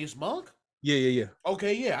Felonious Monk? Yeah.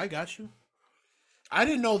 Okay, yeah, I got you. I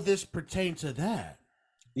didn't know this pertained to that.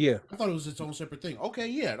 Yeah. I thought it was its own separate thing. Okay,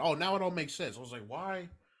 yeah. Oh, now it all makes sense. I was like, why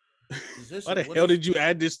is this? Why the hell did you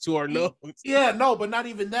add this to our notes? Yeah, no, but not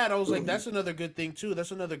even that. I was like, that's another good thing too.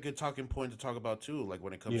 That's another good talking point to talk about too. Like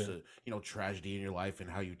when it comes to, you know, tragedy in your life and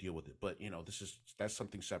how you deal with it. But you know, that's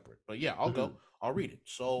something separate. But yeah, I'll go. I'll read it.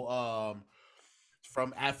 So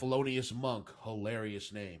from @Felonious Monk,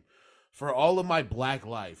 hilarious name. For all of my Black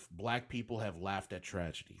life, Black people have laughed at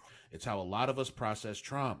tragedy. It's how a lot of us process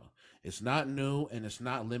trauma. It's not new and it's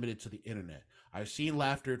not limited to the internet. I've seen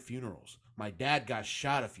laughter at funerals. My dad got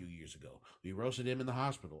shot a few years ago. We roasted him in the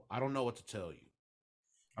hospital. I don't know what to tell you.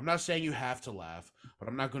 I'm not saying you have to laugh, but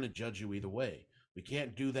I'm not going to judge you either way. We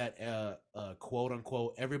can't do that, quote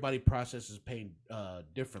unquote. Everybody processes pain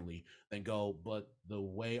differently. Then go, but the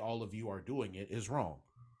way all of you are doing it is wrong.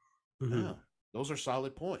 Mm-hmm. Yeah, those are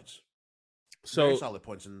solid points. So, very solid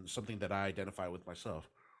points, and something that I identify with myself.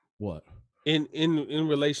 What? In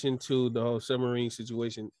relation to the whole submarine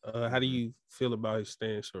situation, how do you feel about his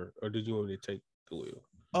stance, or did you want me to take the wheel?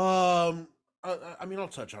 I mean, I'll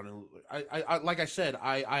touch on it. I like I said,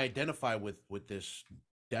 I identify with this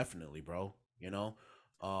definitely, bro. You know,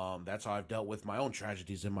 that's how I've dealt with my own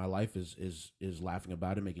tragedies in my life. Is laughing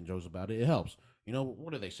about it, making jokes about it. It helps. You know,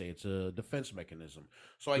 what do they say? It's a defense mechanism.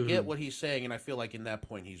 So I get what he's saying, and I feel like in that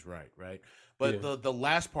point he's right. But the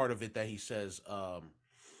last part of it that he says,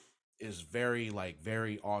 is very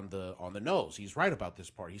on the nose. He's right about this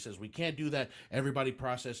part. He says we can't do that. Everybody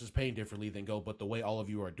processes pain differently than go, but the way all of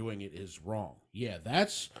you are doing it is wrong. Yeah,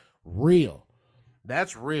 that's real.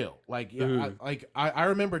 That's real. Like, yeah, I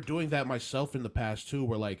remember doing that myself in the past too,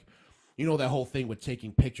 where like, you know, that whole thing with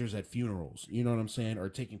taking pictures at funerals, you know what I'm saying? Or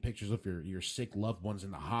taking pictures of your sick loved ones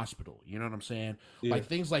in the hospital. You know what I'm saying? Yeah. Like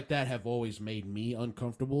things like that have always made me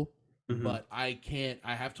uncomfortable, but I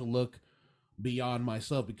have to look beyond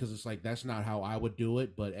myself, because it's like that's not how I would do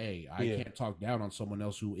it. But hey, I can't talk down on someone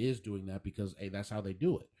else who is doing that, because hey, that's how they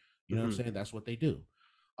do it. You know what I'm saying? That's what they do.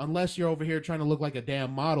 Unless you're over here trying to look like a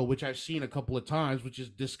damn model, which I've seen a couple of times, which is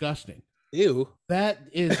disgusting. Ew. That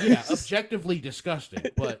is objectively disgusting.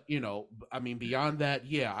 But you know, I mean, beyond that,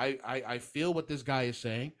 yeah, I feel what this guy is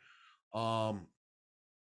saying.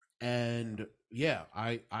 And yeah,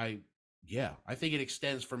 I think it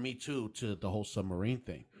extends for me too to the whole submarine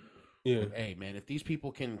thing. Yeah. But, hey man, if these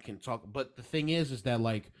people can talk, but the thing is that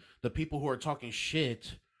like the people who are talking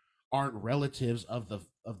shit aren't relatives of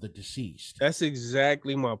the deceased. That's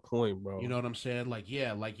exactly my point, bro. You know what I'm saying? Like,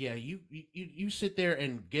 yeah, you sit there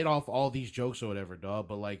and get off all these jokes or whatever, dog.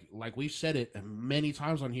 But like we've said it many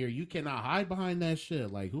times on here, you cannot hide behind that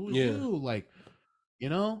shit. Like, who is you? Like, you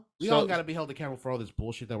know, we all got to be held accountable for all this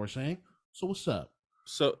bullshit that we're saying. So what's up?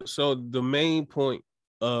 So the main point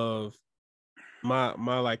of my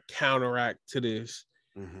like counteract to this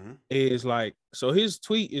is like, so his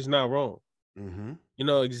tweet is not wrong. You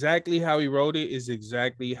know, exactly how he wrote it is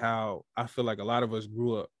exactly how I feel like a lot of us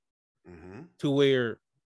grew up, to where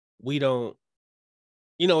we don't,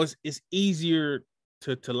 you know, it's easier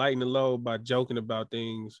to lighten the load by joking about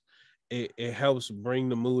things. It helps bring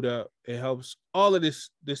the mood up. It helps all of this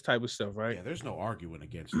type of stuff, right? Yeah, there's no arguing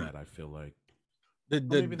against that, I feel like.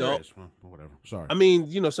 Maybe there is. Well, whatever. Sorry. I mean,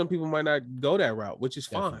 you know, some people might not go that route, which is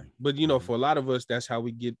fine. But you know, for a lot of us, that's how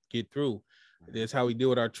we get through. That's how we deal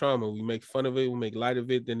with our trauma. We make fun of it, we make light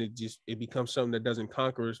of it, then it becomes something that doesn't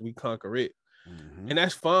conquer us. We conquer it. And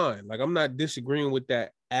that's fine. Like, I'm not disagreeing with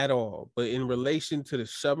that at all. But in relation to the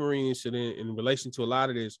submarine incident, in relation to a lot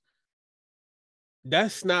of this,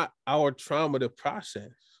 that's not our trauma to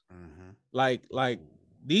process. Like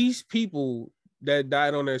these people that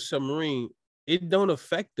died on that submarine, it don't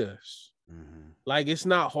affect us. Like, it's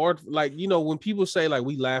not hard. Like, you know, when people say like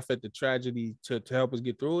we laugh at the tragedy to help us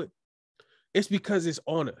get through it, it's because it's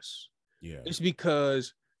on us. Yeah. It's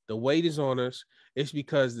because the weight is on us. It's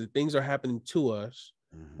because the things are happening to us.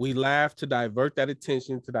 We laugh to divert that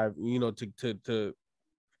attention, to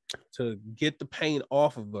get the pain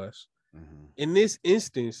off of us. In this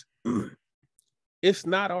instance, it's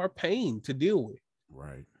not our pain to deal with.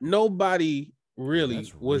 Right. Nobody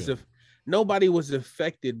really nobody was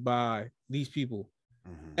affected by these people.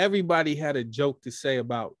 Everybody had a joke to say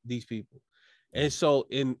about these people. And so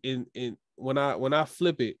when I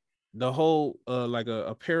flip it, the whole like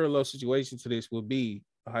a parallel situation to this would be,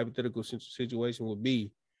 a hypothetical situation would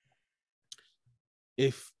be,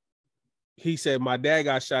 if he said my dad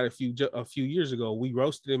got shot a few years ago, we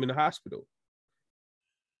roasted him in the hospital.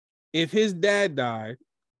 If his dad died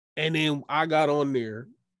and then I got on there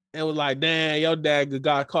and was like, damn, your dad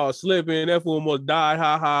got caught slipping, that fool almost died,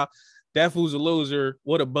 ha, that fool's a loser,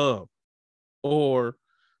 what a bum. Or,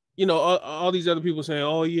 you know, all these other people saying,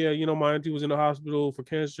 oh yeah, you know, my auntie was in the hospital for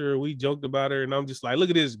cancer, we joked about her, and I'm just like, look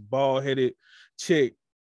at this bald-headed chick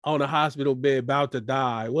on a hospital bed about to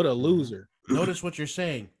die, what a loser. Notice what you're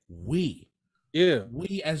saying. We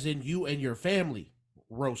as in you and your family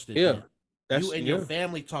roasted them. You and your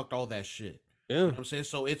family talked all that shit. You know what I'm saying?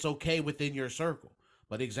 So it's okay within your circle.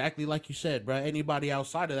 But exactly like you said, bro, anybody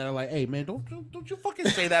outside of that are like, hey man, don't you fucking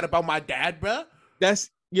say that about my dad, bro. That's,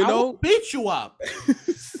 you know, I will beat you up.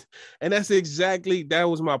 And that's exactly, that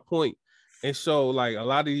was my point. And so like a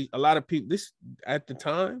lot of people, this at this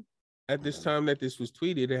time that this was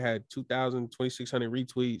tweeted, it had 2,600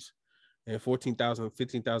 retweets and 14,000,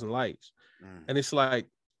 15,000 likes. And it's like,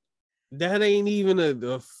 that ain't even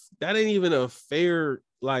a fair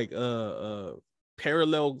like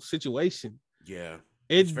parallel situation. Yeah,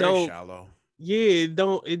 it's very shallow. Yeah, it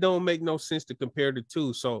don't make no sense to compare the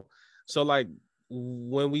two. So like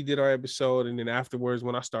when we did our episode, and then afterwards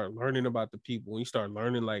when I started learning about the people, you start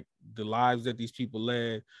learning like the lives that these people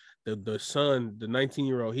led. The son, the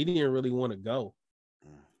 19-year-old, he didn't really want to go.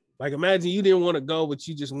 Like, imagine you didn't want to go, but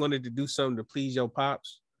you just wanted to do something to please your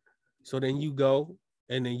pops. So then you go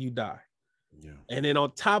and then you die. Yeah. And then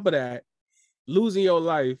on top of that, losing your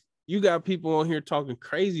life, you got people on here talking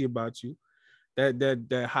crazy about you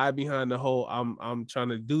that hide behind the whole I'm trying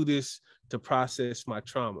to do this to process my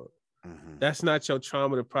trauma. Mm-hmm. That's not your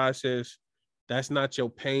trauma to process. That's not your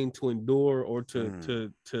pain to endure or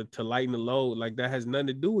to lighten the load. Like, that has nothing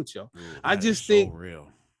to do with y'all. I just think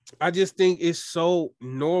it's so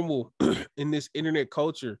normal in this internet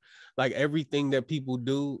culture. Like, everything that people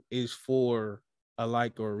do is for a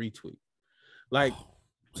like or a retweet. Like,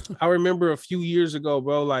 I remember a few years ago,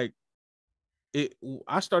 bro, like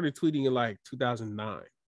I started tweeting in like 2009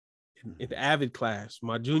 in the Avid class,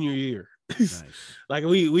 my junior year. Nice. Like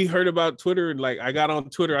we heard about Twitter, and like I got on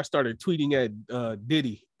Twitter, I started tweeting at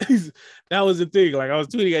Diddy. That was the thing. Like, I was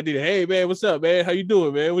tweeting at Diddy, hey man, what's up, man? How you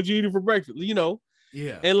doing, man? What you eating for breakfast? You know?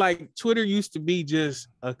 Yeah. And like Twitter used to be just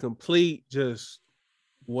a complete, just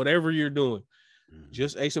whatever you're doing.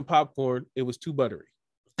 Just ate some popcorn. It was too buttery.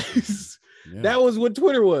 Yeah. That was what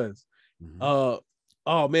Twitter was. Oh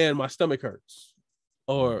man, my stomach hurts.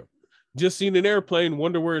 Or just seen an airplane,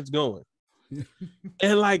 wonder where it's going.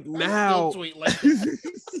 And like now, shout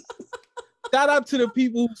out to the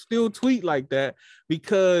people who still tweet like that,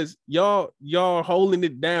 because y'all holding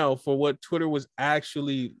it down for what Twitter was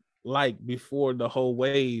actually like before the whole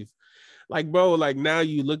wave. Like, bro, like now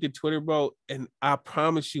you look at Twitter, bro, and I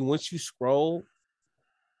promise you, once you scroll,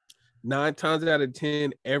 9 times out of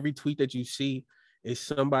 10, every tweet that you see is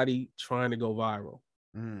somebody trying to go viral.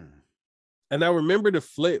 And I remember the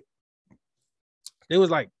flip. It was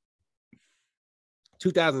like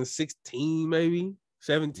 2016, maybe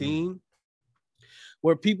 17,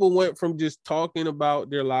 where people went from just talking about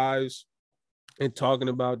their lives and talking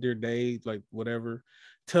about their days, like whatever,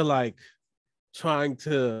 to like trying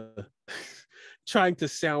to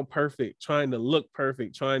sound perfect, trying to look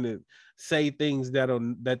perfect, trying to say things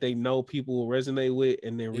that they know people will resonate with,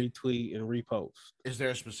 and then retweet and repost. Is there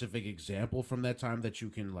a specific example from that time that you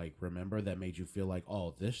can like remember that made you feel like,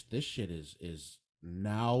 oh, this shit is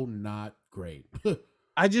now not great?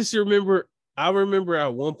 I remember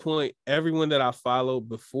at one point, everyone that I followed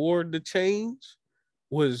before the change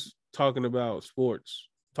was talking about sports,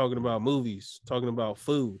 talking about movies, talking about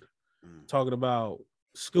food, talking about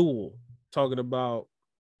school, talking about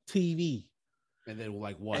TV. And then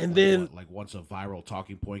like what? And like then what? Like once a viral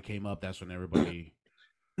talking point came up, that's when everybody.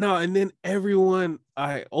 No, and then everyone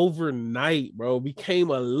overnight, bro, became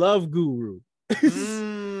a love guru.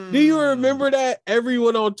 Do you remember that?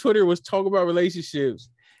 Everyone on Twitter was talking about relationships,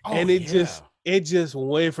 and it just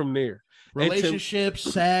went from there. Relationships,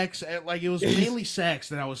 sex, like it was mainly sex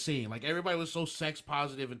that I was seeing. Like everybody was so sex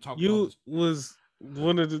positive and talking. You was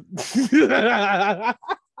one of the.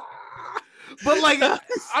 But like,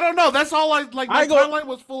 I don't know. That's all my timeline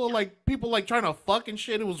was full of like people like trying to fuck and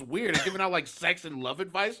shit. It was weird and giving out like sex and love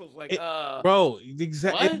advice. I was like, bro,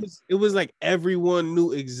 exactly. It was like everyone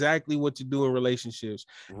knew exactly what to do in relationships.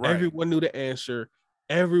 Right. Everyone knew the answer.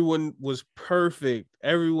 Everyone was perfect.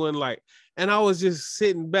 Everyone like, and I was just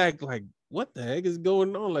sitting back like, what the heck is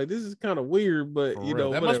going on? Like, this is kind of weird, but For you real.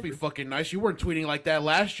 know, that whatever. must be fucking nice. You weren't tweeting like that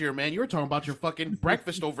last year, man. You were talking about your fucking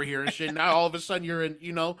breakfast over here and shit. Now all of a sudden you're in,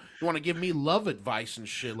 you want to give me love advice and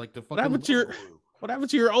shit, like the fucking. What happened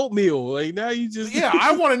to your oatmeal? Like now you just. Yeah,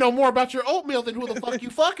 I want to know more about your oatmeal than who the fuck you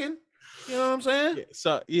fucking. You know what I'm saying?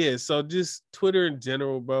 So just Twitter in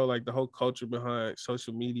general, bro. Like the whole culture behind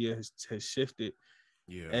social media has shifted.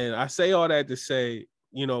 Yeah, and I say all that to say,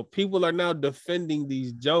 people are now defending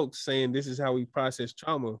these jokes, saying this is how we process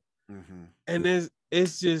trauma. And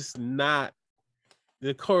it's just not,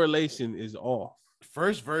 the correlation is off.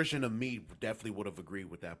 First version of me definitely would have agreed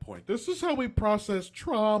with that point. This is how we process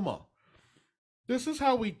trauma. This is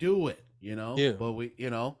how we do it, Yeah.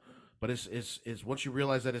 But it's once you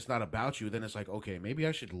realize that it's not about you, then it's like, okay, maybe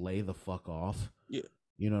I should lay the fuck off. Yeah.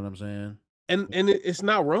 You know what I'm saying? And it's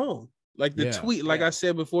not wrong. Like the tweet, like I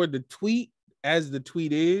said before, the tweet as the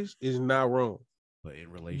tweet is not wrong. But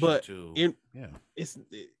in relation to it's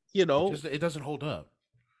it doesn't hold up.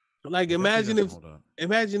 Like imagine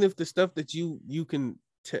if the stuff that you can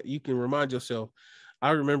remind yourself.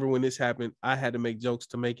 I remember when this happened, I had to make jokes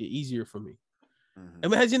to make it easier for me.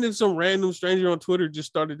 Imagine if some random stranger on Twitter just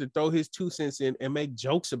started to throw his 2 cents in and make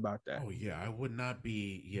jokes about that. Oh yeah, I would not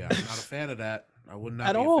be. Yeah, I'm not a fan of that. I would not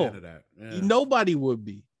at be all. A fan of that. Yeah. Nobody would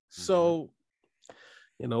be. So,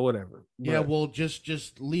 whatever. Yeah, well,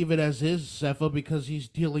 just leave it as his, Sefa, because he's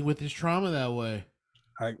dealing with his trauma that way.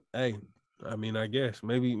 I guess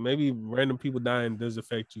maybe random people dying does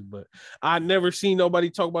affect you, but I never seen nobody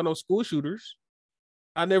talk about no school shooters.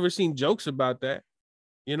 I never seen jokes about that.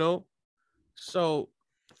 So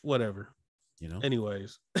whatever.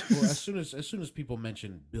 Anyways, well, as soon as people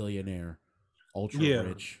mention billionaire, ultra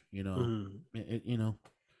rich,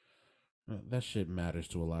 that shit matters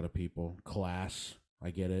to a lot of people. Class,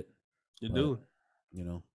 I get it. Do.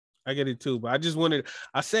 I get it too, but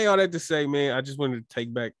I say all that to say, man, I just wanted to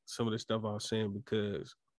take back some of the stuff I was saying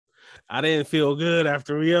because I didn't feel good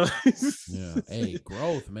after realizing. Yeah. Hey,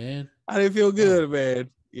 growth, man. I didn't feel good,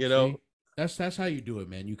 man. See, that's how you do it,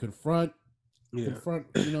 man. You confront, you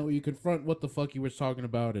confront what the fuck you were talking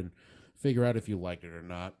about and figure out if you liked it or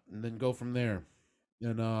not, and then go from there.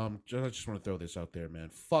 And I just want to throw this out there,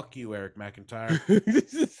 man. Fuck you, Eric McEntire.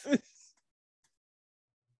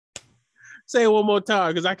 Say it one more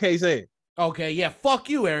time, because I can't say it. Okay, yeah. Fuck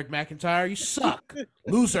you, Eric McEntire. You suck.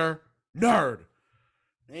 Loser. Nerd.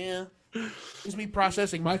 Yeah. It's me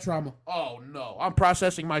processing my trauma. Oh, no. I'm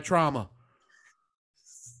processing my trauma.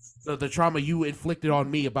 The trauma you inflicted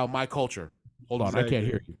on me about my culture. Hold on. Exactly. I can't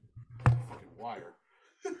hear you. Fucking wire.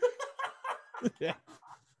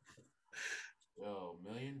 Yo, $1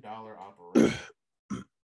 million operation.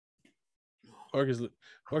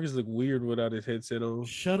 Marcus look weird without his headset on.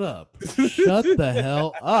 Shut up. Shut the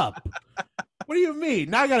hell up. What do you mean?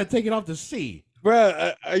 Now I gotta take it off to see.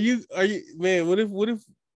 Bruh, are you man, what if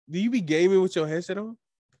do you be gaming with your headset on?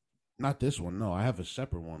 Not this one, no. I have a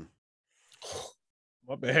separate one.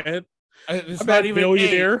 My bad. It's not even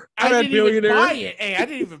billionaire. I didn't even buy it. Hey, I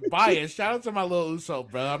didn't even buy it. Shout out to my little Uso,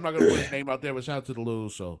 bro. I'm not gonna put his name out there, but shout out to the little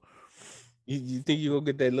Uso. You think you're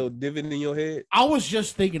gonna get that little divot in your head? I was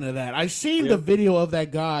just thinking of that. I seen the video of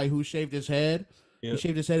that guy who shaved his head. He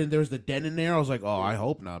shaved his head and there was the dent in there. I was like, oh, I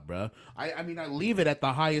hope not, bro. I mean, I leave it at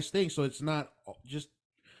the highest thing, so it's not just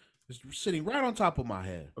it's sitting right on top of my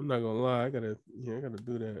head. I'm not gonna lie, I gotta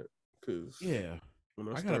do that because I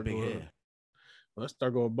got a big head. When I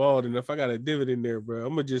start going bald, and if I got a divot in there, bro,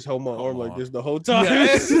 I'm gonna just hold my arm like this the whole time.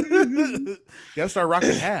 You gotta start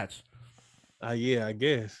rocking hats. Yeah, I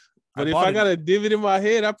guess. But if I got a divot in my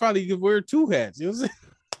head, I probably could wear 2 hats. You know what I'm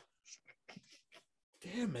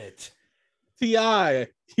saying? Damn it. T.I.,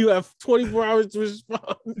 you have 24 hours to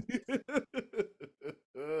respond.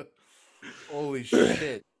 Holy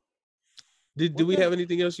shit. Did we have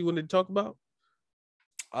anything else you wanted to talk about?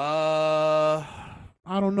 I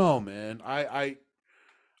don't know, man. I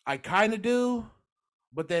kind of do,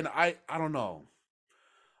 but then I don't know.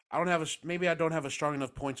 Maybe I don't have a strong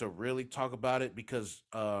enough point to really talk about it because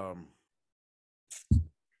I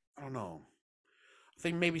don't know. I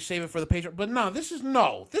think maybe save it for the Patreon. But this is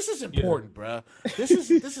important, bruh. This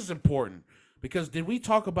is important because did we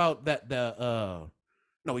talk about that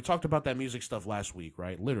no, we talked about that music stuff last week,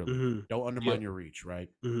 right? Literally. Don't undermine your reach, right?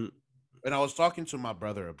 And I was talking to my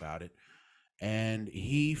brother about it, and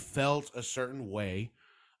he felt a certain way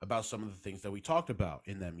about some of the things that we talked about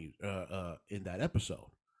in that episode.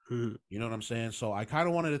 You know what I'm saying? So I kind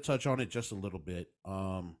of wanted to touch on it just a little bit.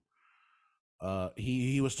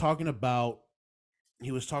 He was talking about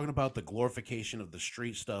the glorification of the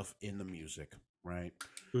street stuff in the music, right?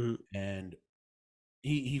 And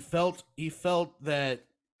he felt that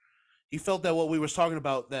what we were talking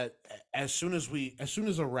about, that as soon as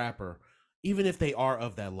a rapper, even if they are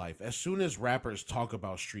of that life, as soon as rappers talk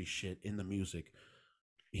about street shit in the music,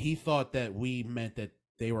 he thought that we meant that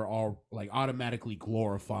they were all like automatically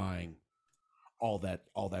glorifying all that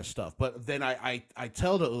stuff. But then I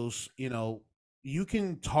tell the Us, you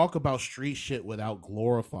can talk about street shit without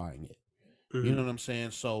glorifying it. You know what I'm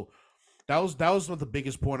saying? So that was the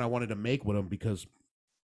biggest point I wanted to make with him, because,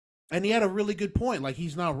 and he had a really good point. Like,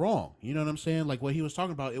 he's not wrong. You know what I'm saying? Like, what he was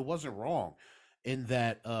talking about, it wasn't wrong in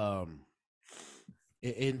that,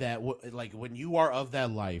 like, when you are of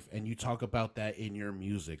that life and you talk about that in your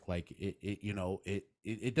music, like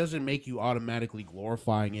it doesn't make you automatically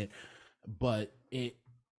glorifying it, but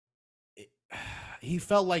he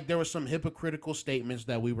felt like there were some hypocritical statements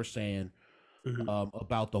that we were saying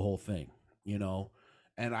about the whole thing,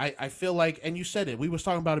 and I feel like, and you said it, we was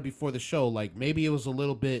talking about it before the show, like maybe it was a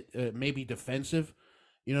little bit maybe defensive,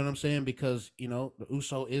 you know what I'm saying, because the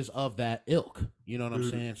Uso is of that ilk, you know what I'm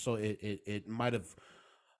saying, so it might have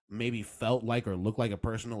maybe felt like or looked like a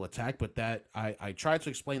personal attack, but that I tried to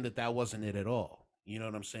explain that wasn't it at all, you know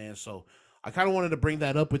what I'm saying. So I kind of wanted to bring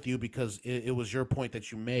that up with you because it was your point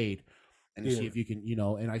that you made, and to see if you can,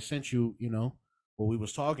 and I sent you, what we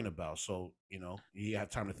was talking about. So, you have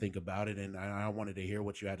time to think about it, and I wanted to hear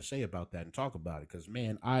what you had to say about that and talk about it. Because,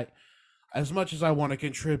 man, as much as I want to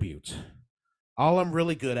contribute, all I'm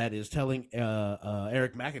really good at is telling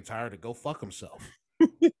Eric McEntire to go fuck himself.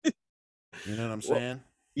 You know what I'm saying?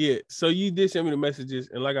 Yeah. So you did send me the messages,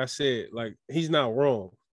 and like I said, like he's not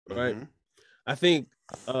wrong, right?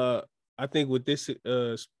 Mm-hmm. I think with this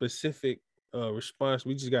specific response,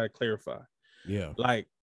 we just gotta clarify. Yeah. Like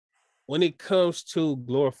when it comes to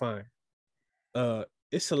glorifying,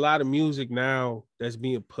 it's a lot of music now that's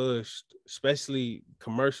being pushed, especially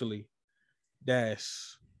commercially,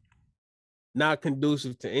 that's not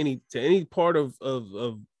conducive to any part of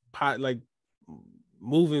like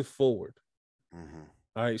moving forward. Mm-hmm.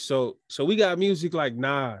 All right, so we got music like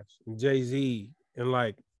Nas and Jay-Z and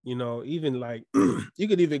like, even like you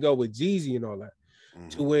could even go with Jeezy and all that, mm-hmm.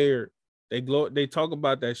 to where they talk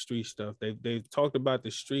about that street stuff. They've talked about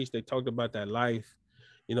the streets. They talked about that life.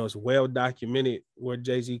 It's well documented where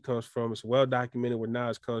Jay-Z comes from. It's well documented where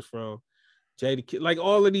Nas comes from. Jada, like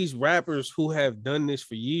all of these rappers who have done this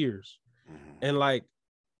for years, mm-hmm. and like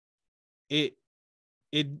it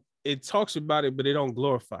talks about it, but it don't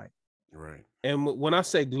glorify it. Right. And when I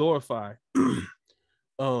say glorify,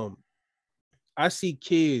 I see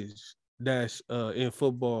kids that's in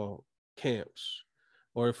football camps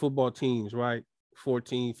or football teams, right?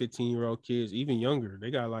 14, 15-year-old kids, even younger.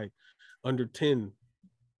 They got like under 10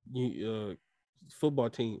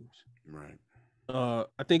 football teams. Right. I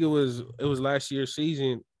think it was last year's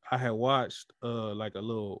season. I had watched like a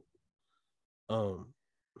little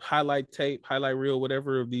highlight reel,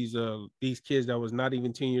 whatever, of these kids that was not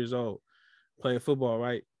even 10 years old playing football,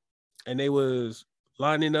 right? And they was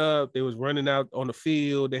lining up, they was running out on the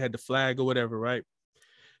field, they had the flag or whatever, right?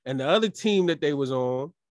 And the other team that they was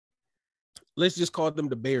on, let's just call them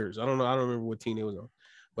the Bears. I don't remember what team they was on,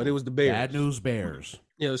 but it was the Bears. Bad News Bears.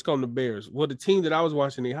 Yeah, let's call them the Bears. Well, the team that I was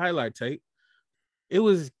watching the highlight tape, it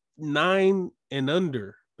was 9 and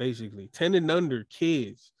under, basically 10 and under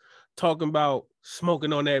kids talking about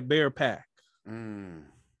smoking on that bear pack,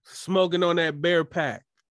 smoking on that bear pack.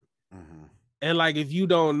 Mm-hmm. And like, if you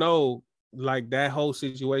don't know, like that whole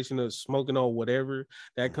situation of smoking on whatever,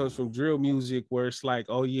 that comes from drill music, where it's like,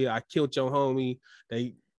 oh yeah, I killed your homie.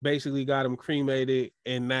 They basically got him cremated,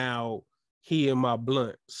 and now he in my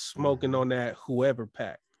blunt smoking on that whoever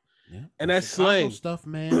pack. Yeah, and that's slang stuff,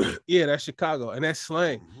 man. Yeah, that's Chicago, and that's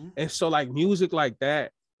slang. Mm-hmm. And so like music like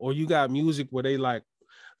that, or you got music where they like,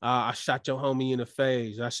 I shot your homie in the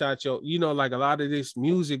face. I shot your, like a lot of this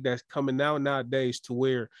music that's coming out nowadays, to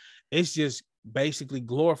where it's just basically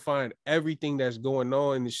glorifying everything that's going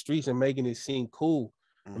on in the streets and making it seem cool,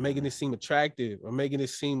 mm-hmm. and making it seem attractive, or making it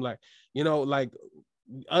seem like, like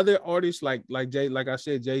other artists like I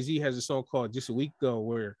said, Jay-Z has a song called Just a Week Ago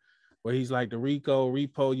where he's like, the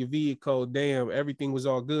repo your vehicle, damn, everything was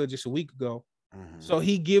all good just a week ago. Mm-hmm. So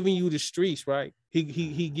he giving you the streets, right?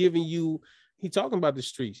 He giving you, he talking about the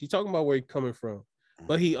streets. He talking about where he coming from, mm-hmm.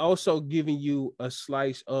 but he also giving you a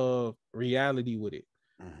slice of reality with it.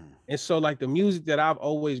 Mm-hmm. And so like the music that I've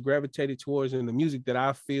always gravitated towards, and the music that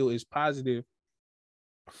I feel is positive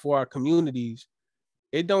for our communities,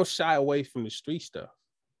 it don't shy away from the street stuff.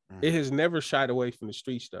 Mm-hmm. It has never shied away from the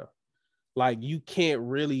street stuff. Like, you can't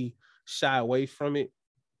really shy away from it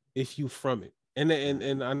if you from it.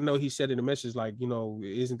 And I know he said in the message, like,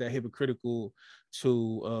 isn't that hypocritical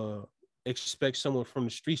to expect someone from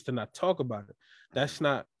the streets to not talk about it? That's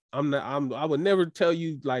not, I would never tell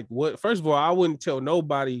you like what, first of all, I wouldn't tell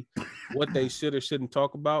nobody what they should or shouldn't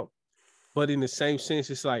talk about. But in the same sense,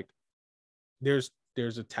 it's like, there's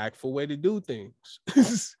a tactful way to do things.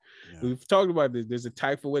 Yeah. We've talked about this. There's a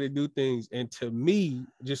tactful way to do things. And to me,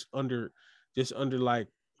 just under like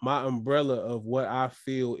my umbrella of what I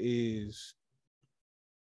feel is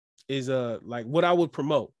like what I would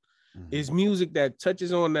promote, mm-hmm. is music that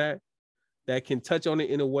touches on that can touch on it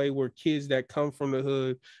in a way where kids that come from the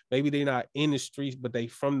hood, maybe they're not in the streets, but they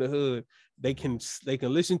from the hood, they can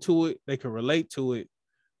listen to it, they can relate to it,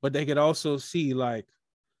 but they could also see like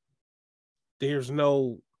there's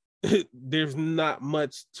not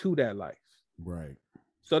much to that life. Right.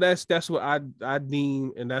 So that's what I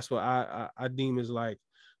deem, and that's what I deem as like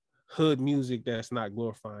hood music that's not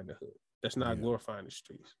glorifying the hood, that's not glorifying the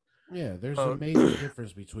streets. Yeah, there's a major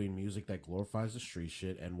difference between music that glorifies the street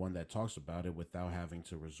shit and one that talks about it without having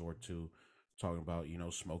to resort to talking about,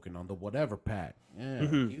 smoking on the whatever pack. Yeah,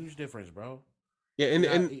 mm-hmm. Huge difference, bro. Yeah,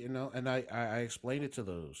 and I explained it to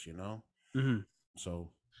those, Mm-hmm. So,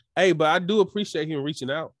 hey, but I do appreciate him reaching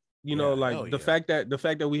out. you know, like the fact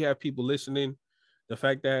that we have people listening, the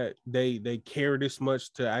fact that they care this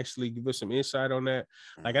much to actually give us some insight on that,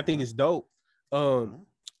 like I think it's dope.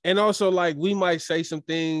 And also, like, we might say some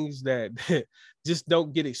things that just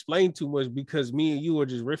don't get explained too much because me and you are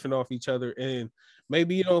just riffing off each other, and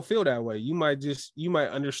maybe you don't feel that way. You might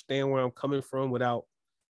understand where I'm coming from without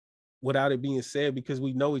it being said because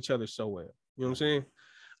we know each other so well. You know what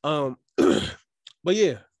I'm saying? But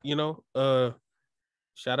yeah, you know,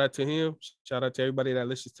 shout out to him. Shout out to everybody that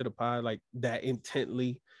listens to the pod like that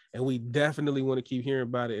intently, and we definitely want to keep hearing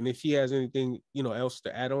about it. And if he has anything, you know, else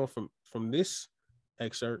to add on from this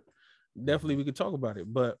excerpt, definitely we could talk about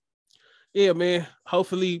it. But yeah, man,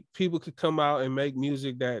 hopefully people could come out and make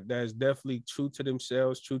music that's definitely true to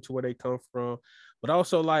themselves, true to where they come from, but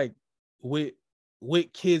also like with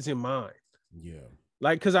kids in mind. Yeah,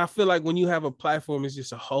 like, because I feel like when you have a platform, it's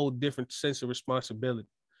just a whole different sense of responsibility.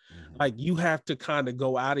 Like, you have to kind of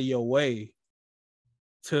go out of your way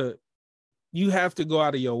when you have the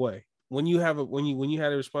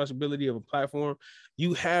responsibility of a platform.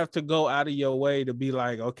 You have to go out of your way to be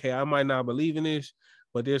like, okay, I might not believe in this,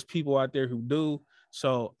 but there's people out there who do,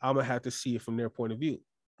 so I'm gonna have to see it from their point of view.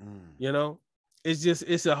 You know,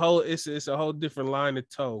 it's a whole different line to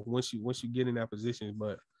toe once you get in that position.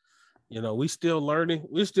 But you know, we still learning,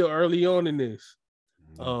 we're still early on in this.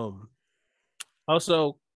 Also,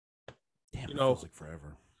 damn, you know, it feels like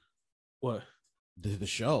forever. What? The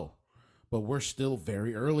show, but we're still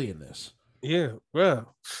very early in this. Yeah, bro.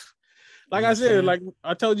 Like I said, like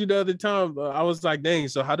I told you the other time, I was like, dang,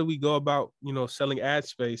 so how do we go about, you know, selling ad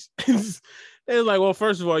space? They was like, well,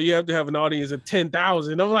 first of all, you have to have an audience of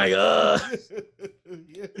 10,000. I'm like, yeah.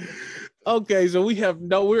 Okay, so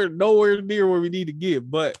we're nowhere near where we need to get.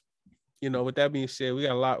 But, you know, with that being said, we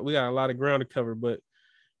got a lot of ground to cover, but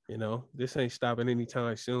you know, this ain't stopping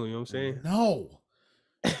anytime soon. You know what I'm saying? No.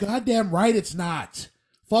 Goddamn right it's not.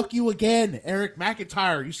 Fuck you again, Eric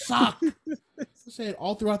McEntire. You suck. I said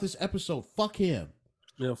all throughout this episode, fuck him.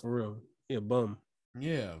 Yeah, for real. Yeah, bum.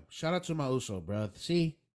 Yeah. Shout out to my Uso, bro.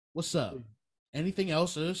 See? What's up? Anything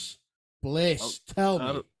else is? Bliss. Tell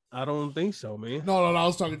me. I don't think so, man. No. I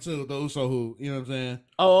was talking to the Uso who, you know what I'm saying?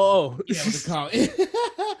 Oh. Yeah,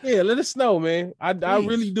 yeah, let us know, man. I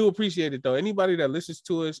really do appreciate it, though. Anybody that listens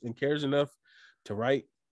to us and cares enough to write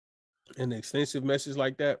an extensive message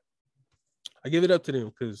like that, I give it up to them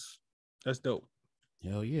because that's dope.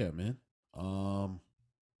 Hell yeah, man.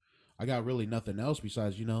 I got really nothing else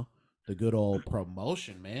besides, you know, the good old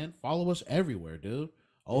promotion, man. Follow us everywhere, dude.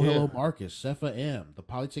 Hello Marcus, Sefa M, the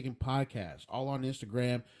Polytickin Podcast, all on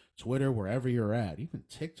Instagram, Twitter, wherever you're at. Even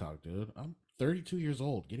TikTok, dude. I'm 32 years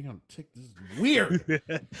old. Getting on TikTok, this is weird.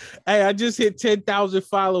 Hey, I just hit 10,000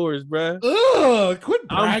 followers, bro. Ugh, quit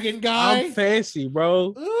bragging, guy. I'm fancy,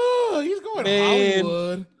 bro. Ugh, he's going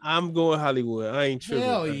Hollywood. I'm going Hollywood. I ain't tripping.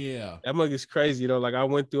 Hell yeah. That mug is crazy, though. Like, I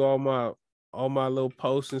went through all my little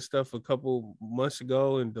posts and stuff a couple months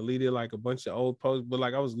ago and deleted like a bunch of old posts. But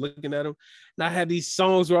like, I was looking at them and I had these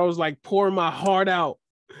songs where I was like pouring my heart out.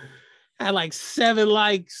 I had like 7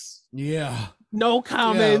 likes. Yeah. No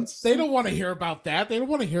comments. Yeah, they don't want to hear about that. They don't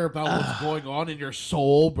want to hear about what's going on in your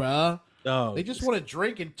soul, bruh. No, they just want to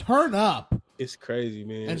drink and turn up. It's crazy,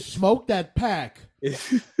 man. And smoke that pack.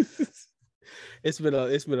 It's been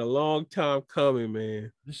a long time coming,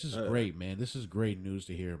 man. This is great, man. This is great news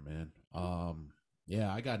to hear, man.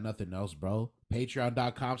 Yeah, I got nothing else, bro.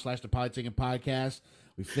 Patreon.com/the Polytickin Podcast.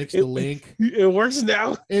 We fixed the link. It works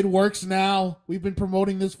now. It works now. We've been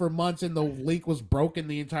promoting this for months, and the link was broken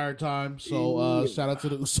the entire time. So shout out to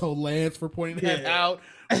the Uso Lance for pointing that out.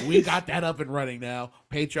 We got that up and running now.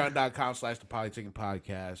 Patreon.com/the Polytickin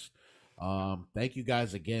Podcast. Thank you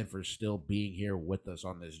guys again for still being here with us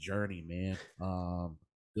on this journey, man.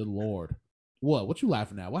 Good Lord. What you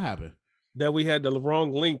laughing at? What happened? That we had the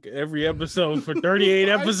wrong link every episode for 38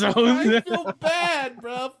 episodes. I feel bad,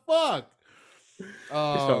 bro. Fuck. It's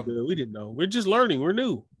all good. We didn't know. We're just learning. We're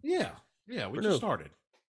new. Yeah, we just started.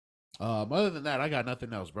 Other than that, I got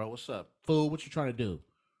nothing else, bro. What's up, fool? What you trying to do?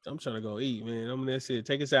 I'm trying to go eat, man. That's it.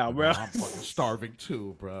 Take us out, bro. I'm fucking starving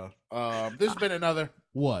too, bro. This has been another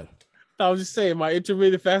what? I was just saying, my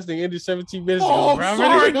intermittent fasting ended 17 minutes ago. Oh,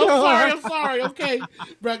 I'm sorry. Okay,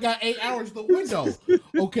 bro, I got 8 hours in the window.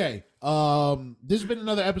 Okay. This has been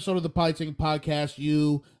another episode of the Polytickin Podcast.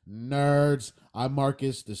 You nerds. I'm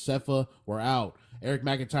Marcus, the Sefa. We're out. Eric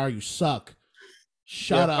McEntire, you suck.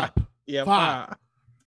 Shut up. Yeah. Bye.